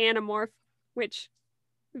favorite Animorph, which,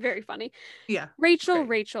 very funny. Yeah.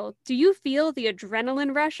 Rachel, do you feel the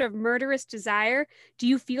adrenaline rush of murderous desire? Do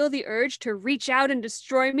you feel the urge to reach out and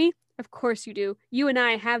destroy me? Of course you do. You and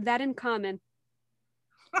I have that in common.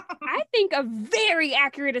 I think a very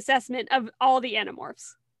accurate assessment of all the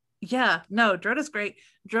Animorphs. Yeah, no, Drode is great.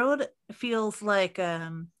 Drode feels like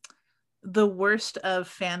the worst of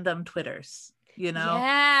fandom Twitters, you know?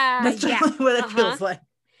 Yeah. That's definitely what it feels like.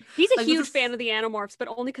 He's a huge fan of the Animorphs, but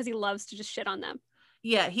only because he loves to just shit on them.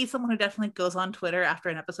 Yeah, he's someone who definitely goes on Twitter after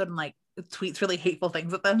an episode and like tweets really hateful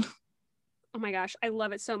things at them. Oh my gosh, I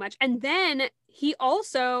love it so much. And then he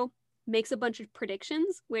also makes a bunch of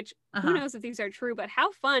predictions, which who knows if these are true, but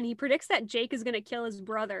how fun. He predicts that Jake is going to kill his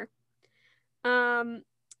brother. And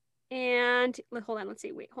hold on, let's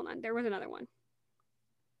see. Wait, hold on. There was another one.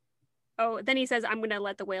 Oh, then he says, I'm going to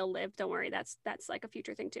let the whale live. Don't worry. That's like a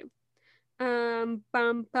future thing too. Bum,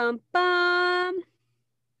 bum, bum.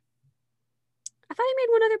 I thought he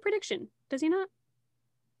made one other prediction. Does he not?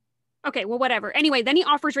 Okay, well, whatever. Anyway, then he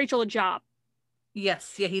offers Rachel a job.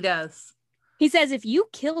 Yes, yeah, he does. He says, if you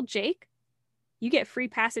kill Jake, you get free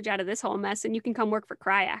passage out of this whole mess and you can come work for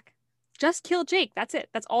Cryak. Just kill Jake. That's it.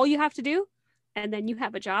 That's all you have to do. And then you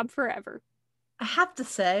have a job forever. I have to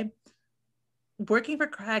say, working for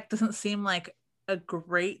Cryak doesn't seem like a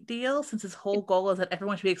great deal since his whole goal is that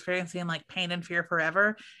everyone should be experiencing like pain and fear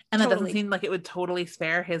forever. And that doesn't seem like it would totally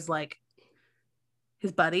spare his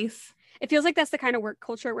buddies. It feels like that's the kind of work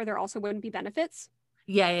culture where there also wouldn't be benefits.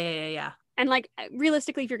 Yeah. And like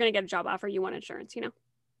realistically, if you're going to get a job offer, you want insurance, you know?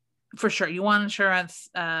 For sure. You want insurance.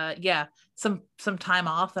 Yeah. Some time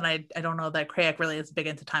off. And I don't know that Cryak really is big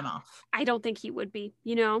into time off. I don't think he would be,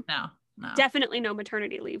 you know? No. Definitely no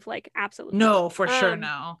maternity leave. Like absolutely. No, for sure.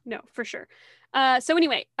 No, for sure. So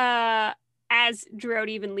anyway, as Drode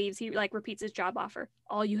even leaves, he like repeats his job offer.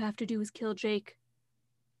 All you have to do is kill Jake.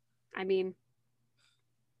 I mean,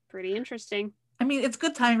 pretty interesting. I mean, it's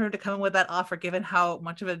good time for him to come in with that offer, given how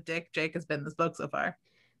much of a dick Jake has been this book so far.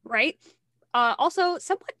 Right. Also,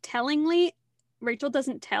 somewhat tellingly, Rachel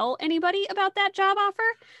doesn't tell anybody about that job offer,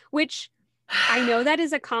 which I know that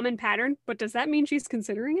is a common pattern, but does that mean she's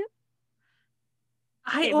considering it?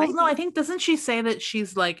 I think, doesn't she say that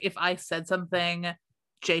she's like, if I said something,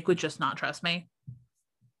 Jake would just not trust me?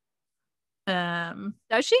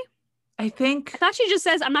 Does she? I thought she just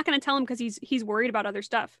says, I'm not going to tell him because he's worried about other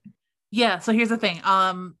stuff. Yeah. So here's the thing.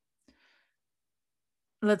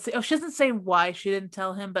 Let's see. Oh, she doesn't say why she didn't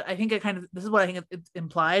tell him, but I think this is what I think it's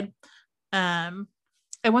implied. I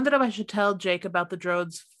wondered if I should tell Jake about the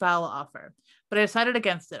Drode's foul offer, but I decided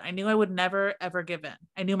against it. I knew I would never, ever give in.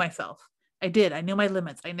 I knew myself. I did. I knew my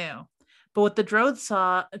limits. I knew. But what the Drode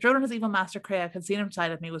and his evil master Cryak had seen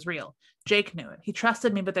inside of me was real. Jake knew it. He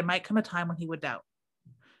trusted me, but there might come a time when he would doubt.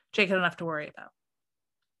 Jake had enough to worry about.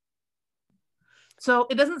 So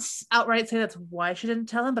it doesn't outright say that's why she didn't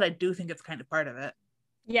tell him, but I do think it's kind of part of it.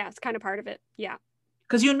 Yeah, it's kind of part of it. Yeah.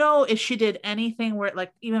 Because if she did anything where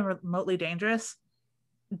like even remotely dangerous,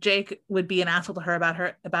 Jake would be an asshole to her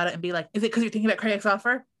about it and be like, is it because you're thinking about Craig's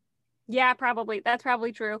offer? Yeah, probably. That's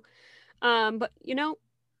probably true. But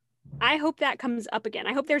I hope that comes up again.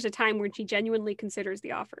 I hope there's a time when she genuinely considers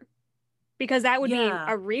the offer, because that would be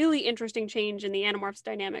a really interesting change in the Animorphs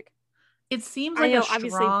dynamic. It seems like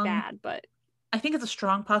obviously bad, but I think it's a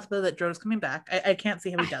strong possibility that Drode is coming back. I can't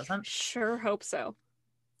see how he doesn't. Sure hope so.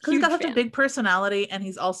 Because he's got such a big personality, and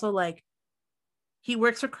he's also like, he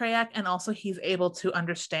works for Cryak, and also he's able to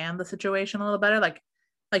understand the situation a little better. Like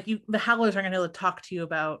the Howlers aren't going to be able to talk to you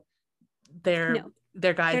about their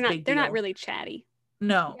guy's big deal. They're not really chatty.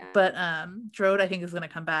 No, yeah. But Drode I think is going to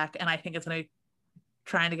come back, and I think it's going to be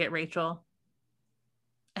trying to get Rachel.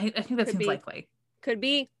 I think that seems likely. Could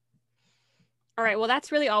be. All right, well,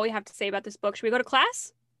 that's really all we have to say about this book. Should we go to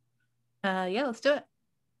class? Yeah, let's do it.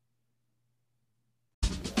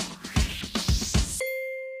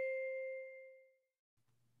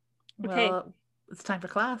 Okay. Well, it's time for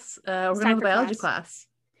class. We're going to have a biology class.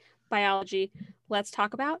 Biology. Let's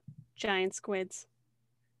talk about giant squids.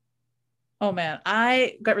 Oh man,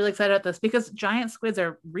 I got really excited about this because giant squids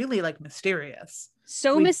are really like mysterious.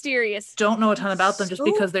 So mysterious. Don't know a ton about them just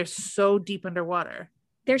because they're so deep underwater.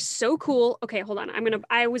 They're so cool. Okay, hold on.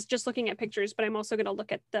 I was just looking at pictures, but I'm also gonna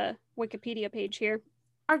look at the Wikipedia page here.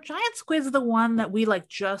 Are giant squids the one that we like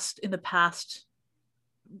just in the past?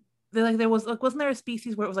 There was like, wasn't there a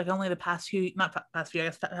species where it was like only the past few, not past few, I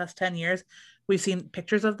guess past 10 years, we've seen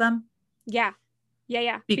pictures of them? Yeah.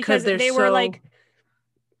 Because they were like,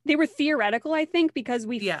 they were theoretical, I think, because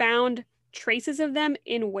we found traces of them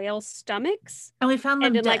in whale stomachs. And we found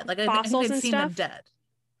them dead. Like fossils I think and seen stuff. them dead.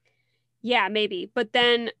 Yeah, maybe. But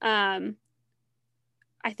then I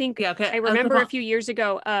think I remember a few years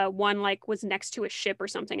ago, one like was next to a ship or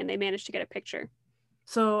something, and they managed to get a picture.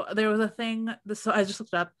 So there was a thing. So I just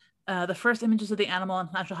looked up. The first images of the animal in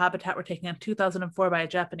natural habitat were taken in 2004 by a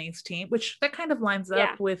Japanese team, which that kind of lines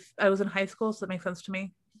up with. I was in high school, so that makes sense to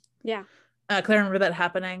me. Yeah. Because I remember that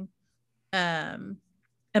happening. And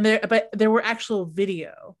there were actual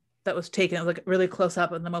video that was taken. It was like really close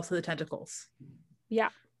up on most of the tentacles. Yeah.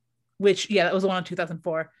 Which that was the one in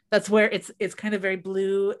 2004. That's where it's kind of very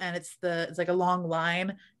blue, and it's like a long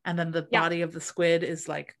line, and then the body of the squid is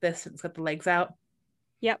like this, and it's got the legs out.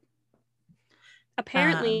 Yep.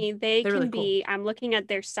 Apparently they can really be, I'm looking at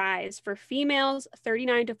their size, for females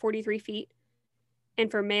 39 to 43 feet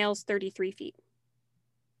and for males 33 feet.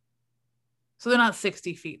 So they're not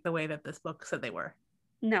 60 feet the way that this book said they were.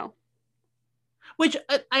 No. Which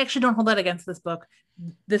I actually don't hold that against this book.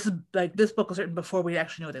 This book was written before we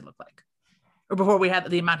actually knew what they looked like, or before we had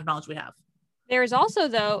the amount of knowledge we have. There is also,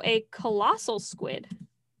 though, a colossal squid.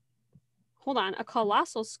 Hold on. A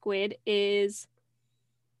colossal squid is,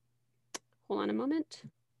 hold on a moment.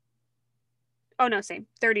 Oh, no, same.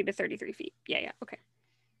 30 to 33 feet. Yeah. Okay.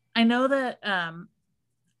 I know that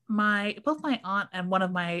both my aunt and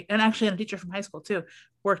and actually a teacher from high school too,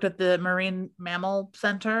 worked at the Marine Mammal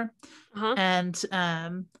Center. And I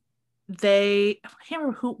can't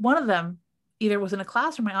remember who, one of them either was in a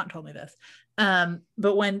class or my aunt told me this.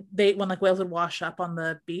 But when like whales would wash up on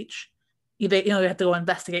the beach, they have to go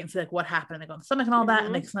investigate and see like what happened, and they go in the stomach and all that,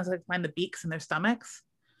 and they sometimes like find the beaks in their stomachs.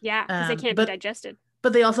 Yeah, because they can't be digested.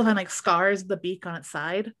 But they also find like scars of the beak on its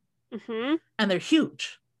side. And they're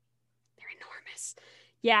huge. They're enormous.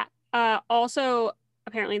 Yeah. Also,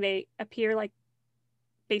 apparently they appear, like,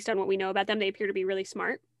 based on what we know about them, they appear to be really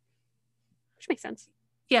smart, which makes sense.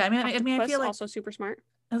 Yeah, I feel like also super smart.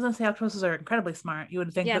 I was gonna say octopuses are incredibly smart. You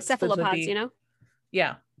would think that cephalopods,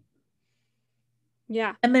 Yeah.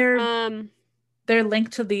 Yeah. And they're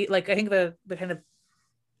linked to the, like, I think the kind of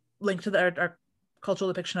link to our cultural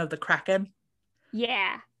depiction of the Kraken.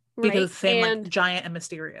 Yeah. Right. Because same, like, giant and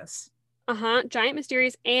mysterious. Giant,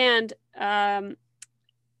 mysterious, and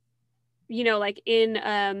like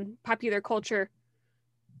in popular culture,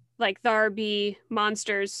 like there be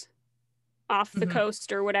monsters off the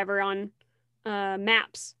coast or whatever on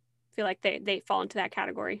maps. I feel like they fall into that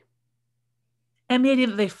category. And the idea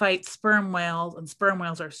that they fight sperm whales, and sperm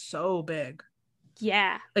whales are so big.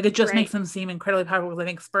 Yeah. Like, it just makes them seem incredibly powerful, because I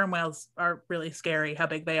think sperm whales are really scary how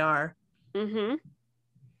big they are. I don't know.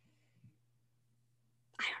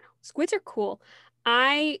 Squids are cool.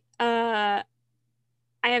 I have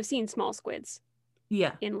seen small squids.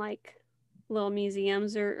 Yeah. In like little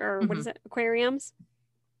museums or what is it? Aquariums.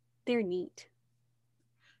 They're neat.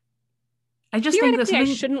 I just think I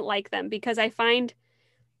shouldn't like them because I find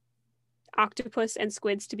octopus and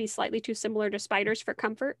squids to be slightly too similar to spiders for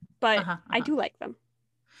comfort, but I do like them.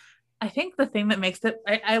 I think the thing that makes it,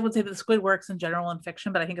 I would say that the squid works in general in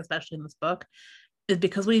fiction, but I think especially in this book, is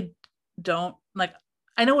because we don't, like,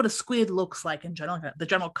 I know what a squid looks like in general, the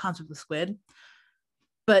general concept of the squid,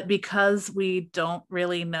 but because we don't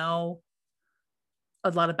really know a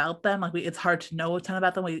lot about them, like, it's hard to know a ton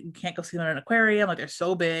about them. We can't go see them in an aquarium, like, they're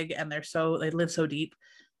so big and they live so deep.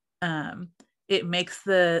 It makes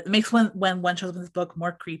when one shows up in this book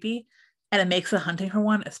more creepy, and it makes the hunting for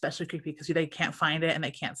one especially creepy because they can't find it and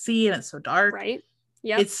they can't see, and it's so dark. Right.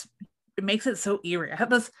 Yeah. It makes it so eerie. I have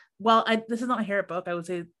this. This is not my favorite book. I would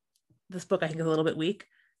say this book I think is a little bit weak.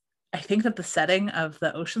 I think that the setting of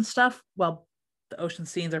the ocean stuff, while the ocean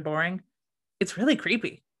scenes are boring, it's really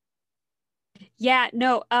creepy. Yeah,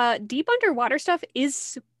 no, deep underwater stuff is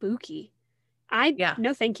spooky.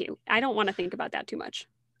 No, thank you. I don't want to think about that too much.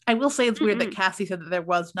 I will say it's weird that Cassie said that there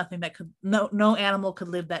was nothing that no animal could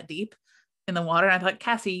live that deep in the water. And I thought,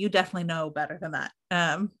 Cassie, you definitely know better than that.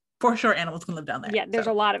 For sure, animals can live down there. Yeah, there's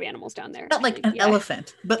a lot of animals down there. Not like an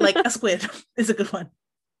elephant, but like a squid is a good one.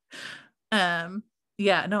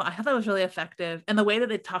 Yeah, no, I thought that was really effective. And the way that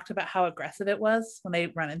they talked about how aggressive it was when they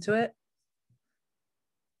run into it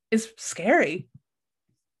is scary.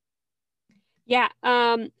 Yeah.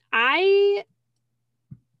 I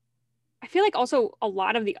feel like also a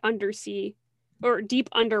lot of the undersea or deep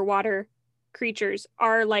underwater creatures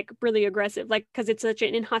are like really aggressive, like because it's such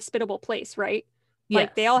an inhospitable place, right?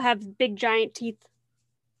 Like they Yes. all have big giant teeth,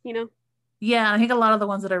 you know? Yeah, I think a lot of the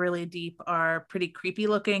ones that are really deep are pretty creepy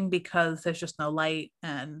looking because there's just no light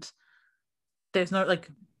and there's no like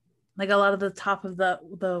a lot of the top of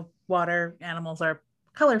the water animals are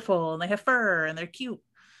colorful and they have fur and they're cute.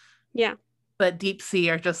 Yeah. But deep sea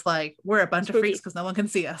are just like we're a bunch of freaks Spooky. because no one can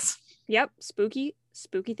see us. Yep. Spooky,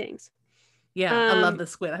 spooky things. Yeah, I love the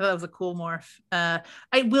squid. I thought that was a cool morph.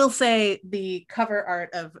 I will say the cover art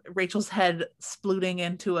of Rachel's head splooting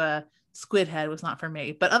into a squid head was not for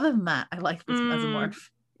me. But other than that, I like this as a morph.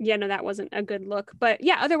 Yeah, no, that wasn't a good look. But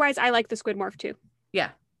yeah, otherwise I like the squid morph too. Yeah,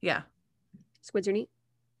 yeah. Squids are neat.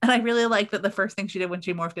 And I really like that the first thing she did when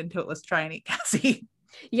she morphed into it was try and eat Cassie.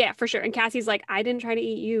 Yeah, for sure. And Cassie's like, I didn't try to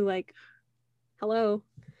eat you. Like, hello.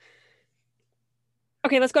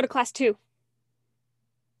 Okay, let's go to class 2.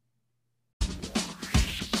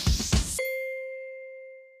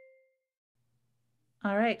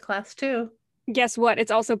 All right, class 2. Guess what? It's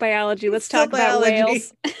also biology. Let's talk about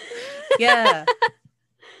whales. Yeah.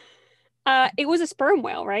 It was a sperm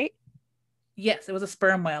whale, right? Yes, it was a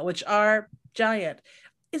sperm whale, which are giant.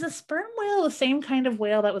 Is a sperm whale the same kind of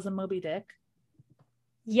whale that was a Moby Dick?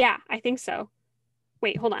 Yeah, I think so.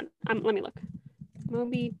 Wait, hold on. Let me look.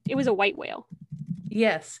 It was a white whale.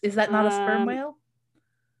 Yes. Is that not a sperm whale?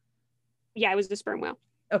 Yeah, it was the sperm whale.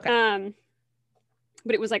 Okay.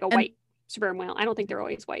 But it was like a white sperm whale. I don't think they're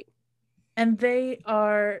always white. And they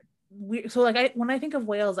are weird. So like when I think of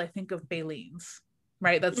whales, I think of balleens,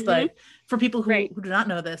 right? That's like for people who do not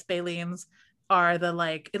know this, balleens are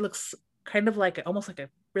it looks kind of like almost like a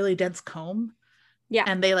really dense comb. Yeah.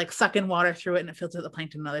 And they like suck in water through it and it filters the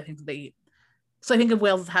plankton and other things that they eat. So I think of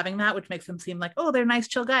whales as having that, which makes them seem like, oh, they're nice,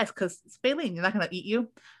 chill guys, because it's baleen. You're not going to eat you.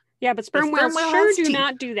 Yeah, but sperm whales sure do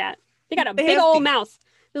not do that. They got a big old mouth.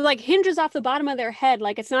 It like hinges off the bottom of their head.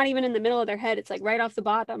 Like it's not even in the middle of their head. It's like right off the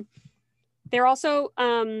bottom. They're also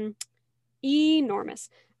enormous.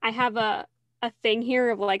 I have a thing here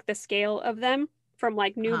of like the scale of them from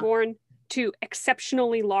like newborn to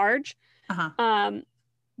exceptionally large.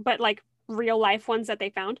 But like real life ones that they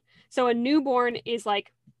found. So a newborn is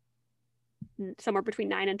like somewhere between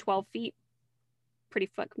 9 and 12 feet. Pretty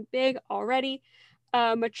fucking big already.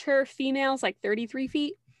 Mature females like 33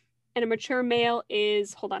 feet. And a mature male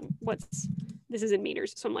is, hold on, this is in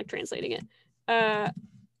meters, so I'm like translating it.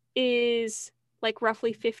 Is like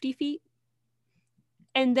roughly 50 feet.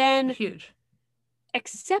 And then huge.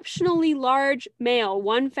 Exceptionally large male,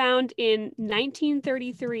 one found in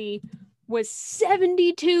 1933, was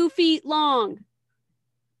 72 feet long.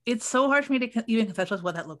 It's so hard for me to even conceptualize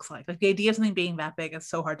what that looks like. Like the idea of something being that big is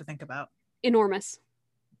so hard to think about. Enormous.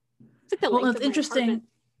 It's like the length of interesting. Apartment.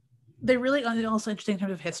 They're really also interesting in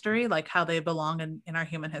terms of history, like how they belong in our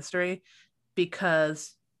human history,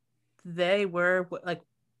 because they were like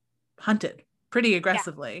hunted pretty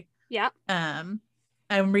aggressively. Yeah. I'm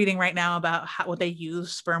reading right now about what they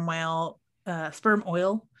use sperm oil.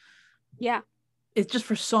 Yeah. It's just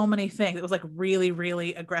for so many things. It was like really,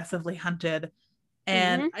 really aggressively hunted.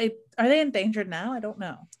 And are they endangered now? I don't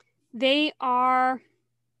know. They are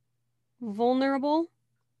vulnerable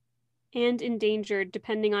and endangered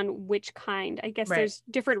depending on which kind. I guess there's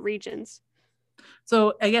different regions.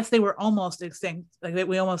 So I guess they were almost extinct. Like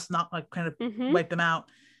we almost not like kind of wiped them out.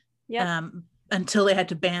 Yeah. Until they had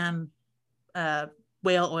to ban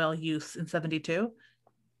whale oil use in 1972.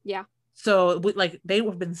 Yeah. So like they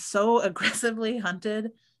have been so aggressively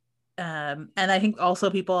hunted. And I think also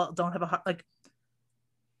people don't have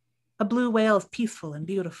a blue whale is peaceful and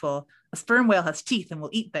beautiful. A sperm whale has teeth and will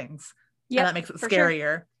eat things. Yeah, and that makes it scarier.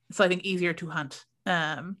 Sure. So I think easier to hunt.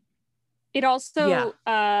 It also,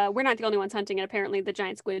 we're not the only ones hunting it. Apparently the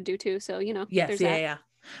giant squid do too. So, you know, yes, yeah.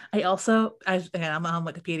 I also, I'm on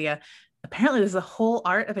Wikipedia. Apparently there's a whole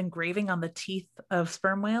art of engraving on the teeth of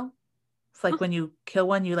sperm whale. It's like when you kill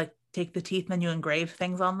one, you like take the teeth and then you engrave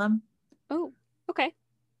things on them. Oh, okay.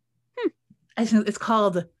 It's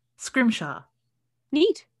called scrimshaw.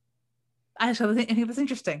 Neat. I think that's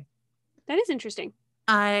interesting. That is interesting.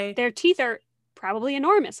 Their teeth are probably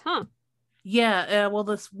enormous, huh? Yeah. Well,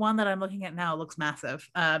 this one that I'm looking at now looks massive.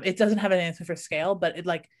 It doesn't have an answer for scale, but it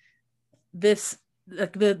like this,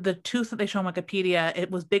 like the tooth that they show on Wikipedia, it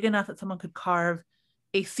was big enough that someone could carve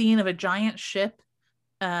a scene of a giant ship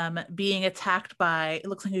being attacked by, it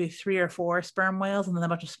looks like maybe 3 or 4 sperm whales and then a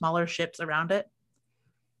bunch of smaller ships around it.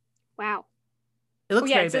 Wow. It looks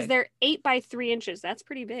very big. It says they're 8 by 3 inches. That's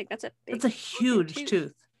pretty big. That's a huge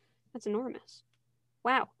tooth. That's enormous.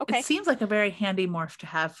 Wow. Okay. It seems like a very handy morph to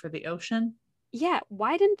have for the ocean. Yeah.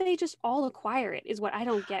 Why didn't they just all acquire it? Is what I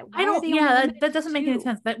don't get. Why I don't. are they Yeah, only that doesn't make any two?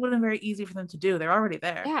 sense. That would have been very easy for them to do. They're already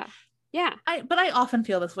there. Yeah. Yeah. But I often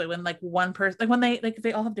feel this way when like one person, like when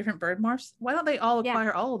they all have different bird morphs. Why don't they all acquire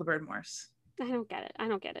Yeah. all of the bird morphs? I don't get it. I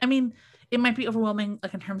don't get it. I mean, it might be overwhelming,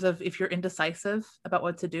 like in terms of if you're indecisive about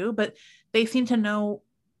what to do, but they seem to know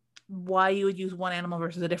why you would use one animal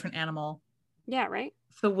versus a different animal. Yeah, right?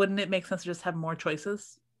 So wouldn't it make sense to just have more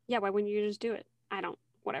choices? Yeah, why wouldn't you just do it? I don't,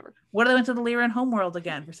 whatever. What if they went to the Lyran homeworld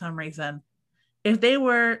again for some reason? If they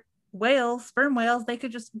were whales, sperm whales, they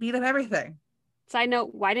could just beat up everything. Side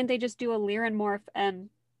note, why didn't they just do a Lyran morph and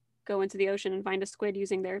go into the ocean and find a squid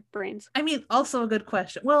using their brains? I mean, also a good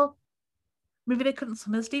question. Well, maybe they couldn't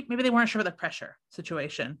swim as deep. Maybe they weren't sure about the pressure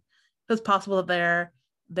situation. It's possible that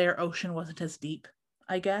their ocean wasn't as deep,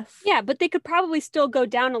 I guess. Yeah, but they could probably still go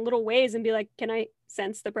down a little ways and be like, can I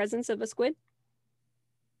sense the presence of a squid?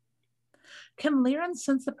 Can Lyran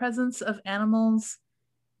sense the presence of animals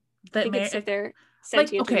that may if they're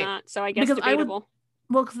sentient or not? So I guess because debatable.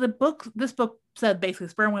 Because this book said basically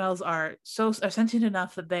sperm whales are sentient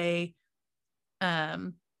enough that they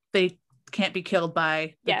can't be killed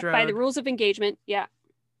by the drone. By the rules of engagement. Yeah.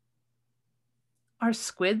 Are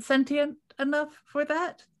squid sentient enough for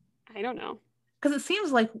that? I don't know. Because it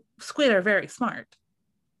seems like squid are very smart.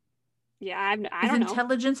 Yeah, I don't know. Is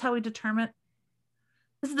intelligence how we determine?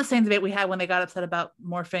 This is the same debate we had when they got upset about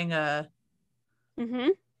morphing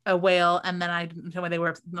a whale, and then I didn't know why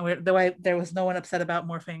there was no one upset about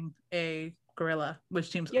morphing a gorilla, which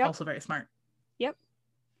seems also very smart. Yep.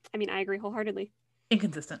 I mean, I agree wholeheartedly.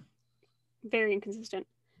 Inconsistent. Very inconsistent.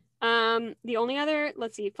 The only other,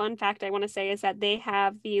 fun fact I want to say is that they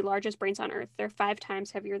have the largest brains on Earth. They're 5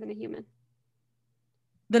 times heavier than a human.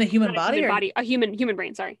 Than a human body? A human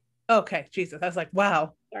brain, sorry. Okay, Jesus. I was like,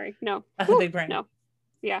 wow. Sorry, no. That's a big brain. No.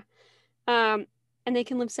 Yeah. And they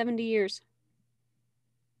can live 70 years.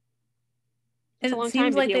 And it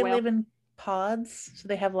seems like they live in pods. So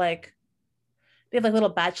they have like little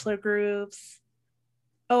bachelor groups.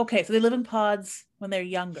 Okay, so they live in pods when they're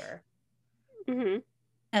younger. Mm-hmm.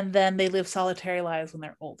 And then they live solitary lives when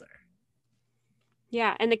they're older.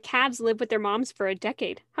 Yeah, and the calves live with their moms for a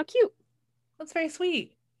decade. How cute. That's very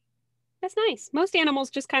sweet. That's nice. Most animals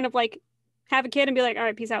just kind of like have a kid and be like, all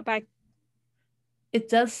right, peace out, bye. It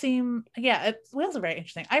does seem, whales are very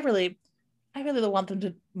interesting. I really want them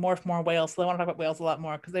to morph more whales. So I want to talk about whales a lot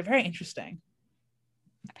more because they're very interesting.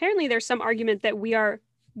 Apparently there's some argument that we are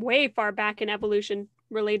way far back in evolution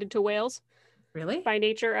related to whales. Really? By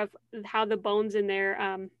nature of how the bones in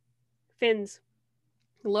their fins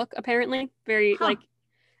look, apparently. Very like,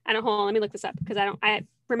 I don't, hold on, let me look this up because I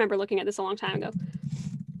remember looking at this a long time ago.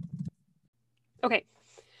 Okay.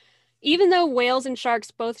 Even though whales and sharks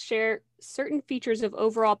both share certain features of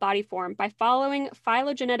overall body form, by following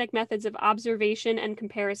phylogenetic methods of observation and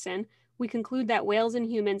comparison, we conclude that whales and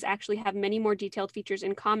humans actually have many more detailed features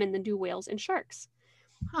in common than do whales and sharks.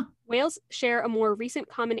 Whales share a more recent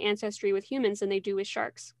common ancestry with humans than they do with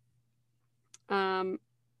sharks.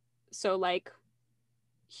 So like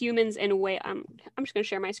humans and I'm just going to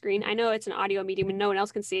share my screen. I know it's an audio medium and no one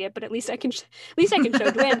else can see it, but at least I can show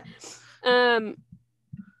Dwayne.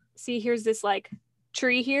 See, here's this like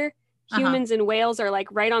tree here. Humans and whales are like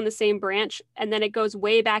right on the same branch, and then it goes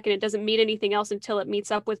way back and it doesn't meet anything else until it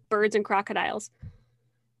meets up with birds and crocodiles.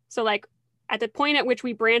 So like at the point at which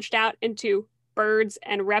we branched out into birds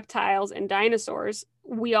and reptiles and dinosaurs,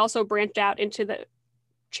 we also branched out into the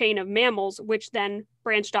chain of mammals, which then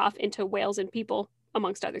branched off into whales and people,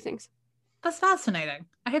 amongst other things. That's fascinating.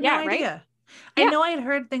 I had no idea. I know I had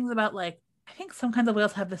heard things about like, I think some kinds of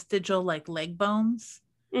whales have vestigial like leg bones.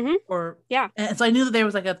 Mm-hmm. And so I knew that there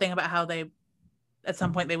was like a thing about how they, at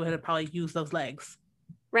some point, they would have probably used those legs.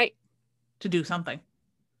 Right. To do something.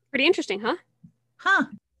 Pretty interesting, huh?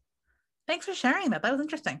 Thanks for sharing that. That was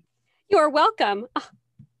interesting. You're welcome. Oh,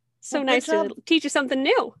 so nice to teach you something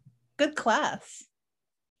new. Good class.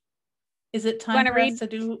 Is it time for us to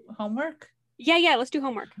do homework? Yeah, let's do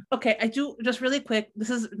homework. Okay, I do, just really quick.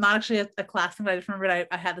 This is not actually a class thing, but I just remembered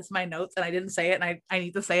I had this in my notes and I didn't say it, and I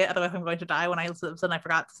need to say it, otherwise I'm going to die when I listen to this and I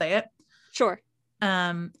forgot to say it. Sure.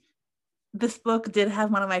 This book did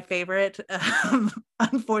have one of my favorite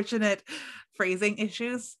unfortunate phrasing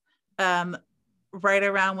issues right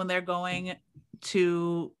around when they're going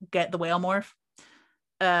to get the whale morph.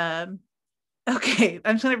 Okay,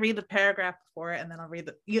 I'm just going to read the paragraph before it and then I'll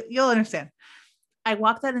read you'll understand. I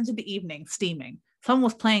walked out into the evening, steaming. Someone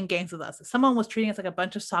was playing games with us. Someone was treating us like a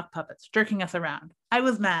bunch of sock puppets, jerking us around. I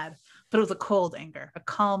was mad, but it was a cold anger, a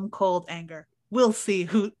calm, cold anger. We'd see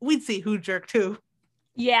who jerked who.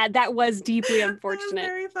 Yeah, that was deeply unfortunate. That was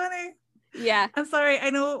very funny. Yeah. I'm sorry. I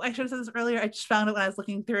know I should have said this earlier. I just found it when I was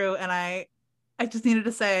looking through, and I just needed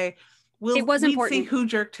to say, it was we'd important. see Who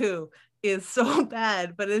Jerked Who is so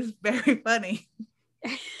bad, but it's very funny.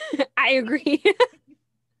 I agree.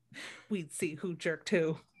 We'd see Who Jerked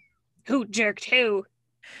Who. Who Jerked Who?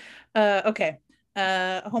 Okay.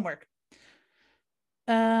 Homework.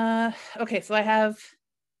 Okay, so I have,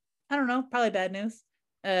 I don't know, probably bad news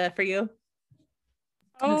for you.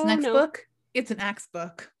 This next book, it's an axe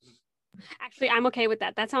book. Actually, I'm okay with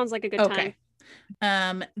that. That sounds like a good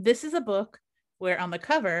time. This is a book where on the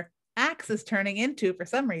cover, Axe is turning into, for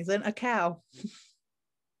some reason, a cow.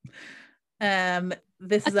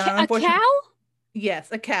 This is an unfortunate. A cow? Yes,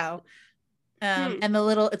 a cow. And the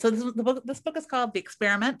little, so this book is called The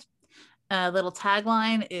Experiment. Little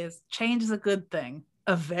tagline is change is a good thing,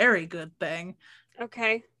 a very good thing.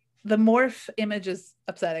 Okay. The morph image is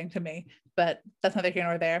upsetting to me, but that's neither here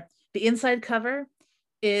nor there. The inside cover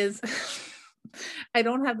is I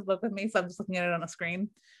don't have the book with me, so I'm just looking at it on a screen.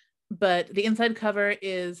 But the inside cover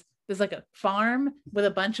is there's like a farm with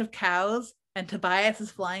a bunch of cows, and Tobias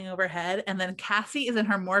is flying overhead, and then Cassie is in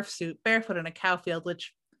her morph suit, barefoot in a cow field,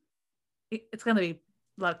 which it's gonna be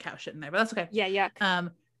a lot of cow shit in there, but that's okay. Yeah,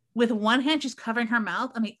 yuck. With one hand she's covering her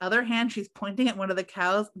mouth, on the other hand she's pointing at one of the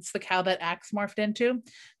cows. It's the cow that Axe morphed into,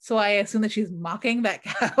 so I assume that she's mocking that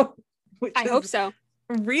cow, which I hope so.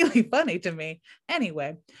 Really funny to me.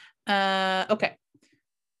 Anyway, okay,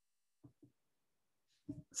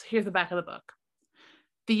 so here's the back of the book.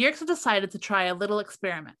 The Yeerks have decided to try a little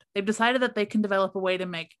experiment. They've decided that they can develop a way to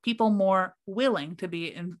make people more willing to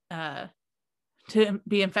be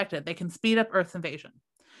infected. They can speed up Earth's invasion.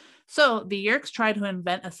 So the Yeerks try to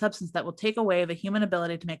invent a substance that will take away the human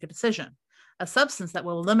ability to make a decision, a substance that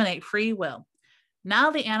will eliminate free will. Now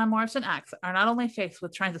the Animorphs and Axe are not only faced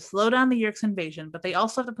with trying to slow down the Yeerks' invasion, but they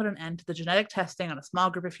also have to put an end to the genetic testing on a small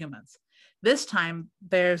group of humans. This time,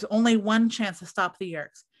 there's only one chance to stop the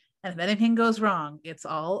Yeerks, and if anything goes wrong, it's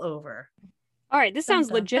all over. All right, this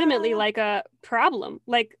sounds legitimately like a problem.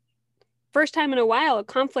 Like, first time in a while, a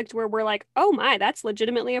conflict where we're like, oh my, that's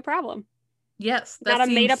legitimately a problem. Yes. Not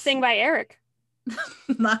a made-up thing by Erik.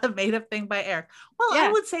 Not a made-up thing by Erik. Well, yeah.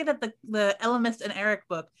 I would say that the Ellimist and Erik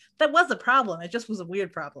book, that was a problem. It just was a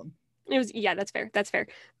weird problem. It was, yeah, that's fair. That's fair.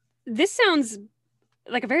 This sounds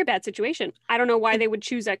like a very bad situation. I don't know why they would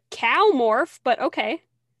choose a cow morph, but okay.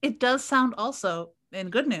 It does sound also,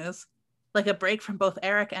 in good news, like a break from both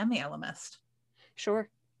Erik and the Ellimist. Sure.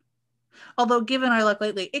 Although, given our luck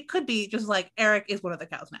lately, it could be just like Erik is one of the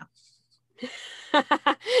cows now.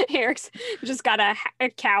 Erik's just got a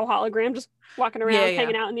cow hologram just walking around,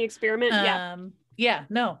 hanging out in the experiment.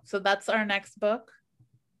 No. So that's our next book.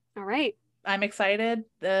 All right. I'm excited.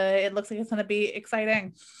 It looks like it's going to be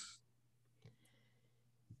exciting.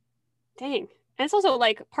 Dang. And it's also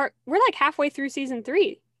like we're like halfway through season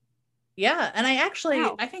 3. Yeah. And I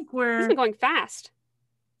think it's been going fast.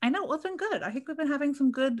 I know, it's been good. I think we've been having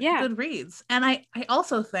some good reads. And I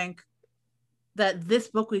also think that this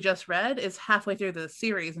book we just read is halfway through the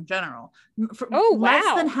series in general.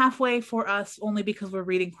 Less than halfway for us, only because we're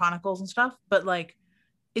reading chronicles and stuff, but like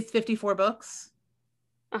it's 54 books.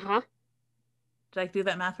 Uh-huh. Did I do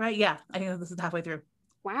that math right? Yeah, I think this is halfway through.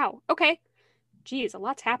 Wow. Okay. Geez, a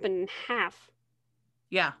lot's happened in half.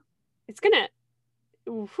 Yeah. It's gonna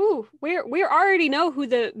we already know who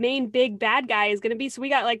the main big bad guy is gonna be, so we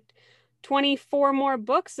got like 24 more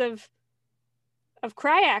books of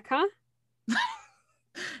Cryak, huh?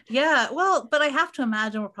 Yeah, well, but I have to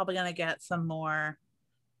imagine we're probably going to get some more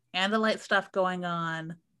Andalite stuff going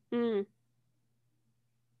on. Maybe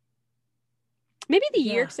the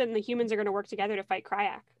Yeerks and the humans are going to work together to fight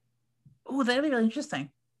Cryak. Oh, that'd be really interesting.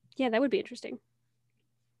 Yeah, that would be interesting.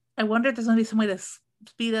 I wonder if there's going to be some way to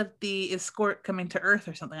speed up the escort coming to Earth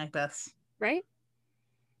or something like this. Right?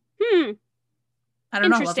 I don't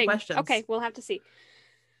know. Lots of questions. Okay, we'll have to see.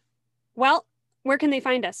 Well, where can they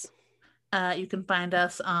find us? You can find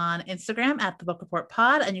us on Instagram at The Book Report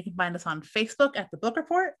Pod, and you can find us on Facebook at The Book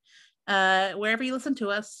Report. Wherever you listen to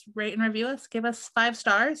us, rate and review us. Give us 5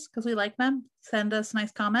 stars because we like them. Send us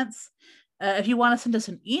nice comments. If you want to send us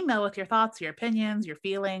an email with your thoughts, your opinions, your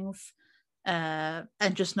feelings, and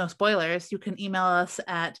just no spoilers, you can email us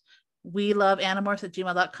at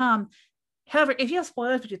weloveanimorphs@gmail.com. However, if you have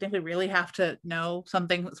spoilers, but you think we really have to know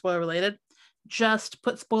something spoiler related, just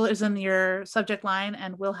put spoilers in your subject line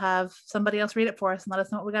and we'll have somebody else read it for us and let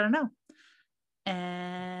us know what we got to know.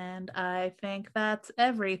 And I think that's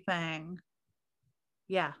everything.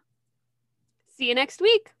 Yeah. See you next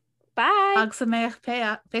week. Bye. Chag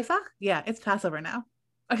Sameach Pesach? Yeah, it's Passover now.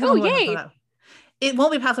 Oh, yay. It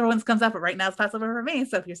won't be Passover when this comes out, but right now it's Passover for me.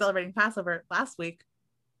 So if you're celebrating Passover last week,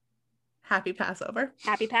 happy Passover.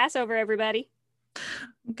 Happy Passover, everybody.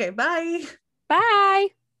 Okay, bye. Bye.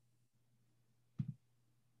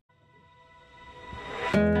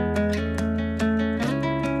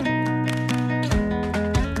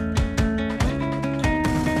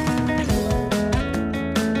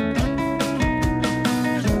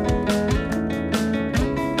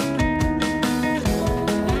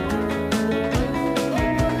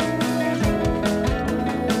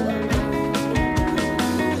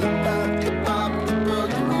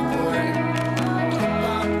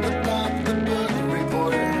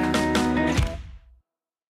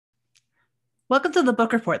 Welcome to the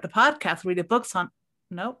Book Report, the podcast where we read books on.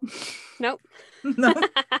 Nope. Nope. Nope.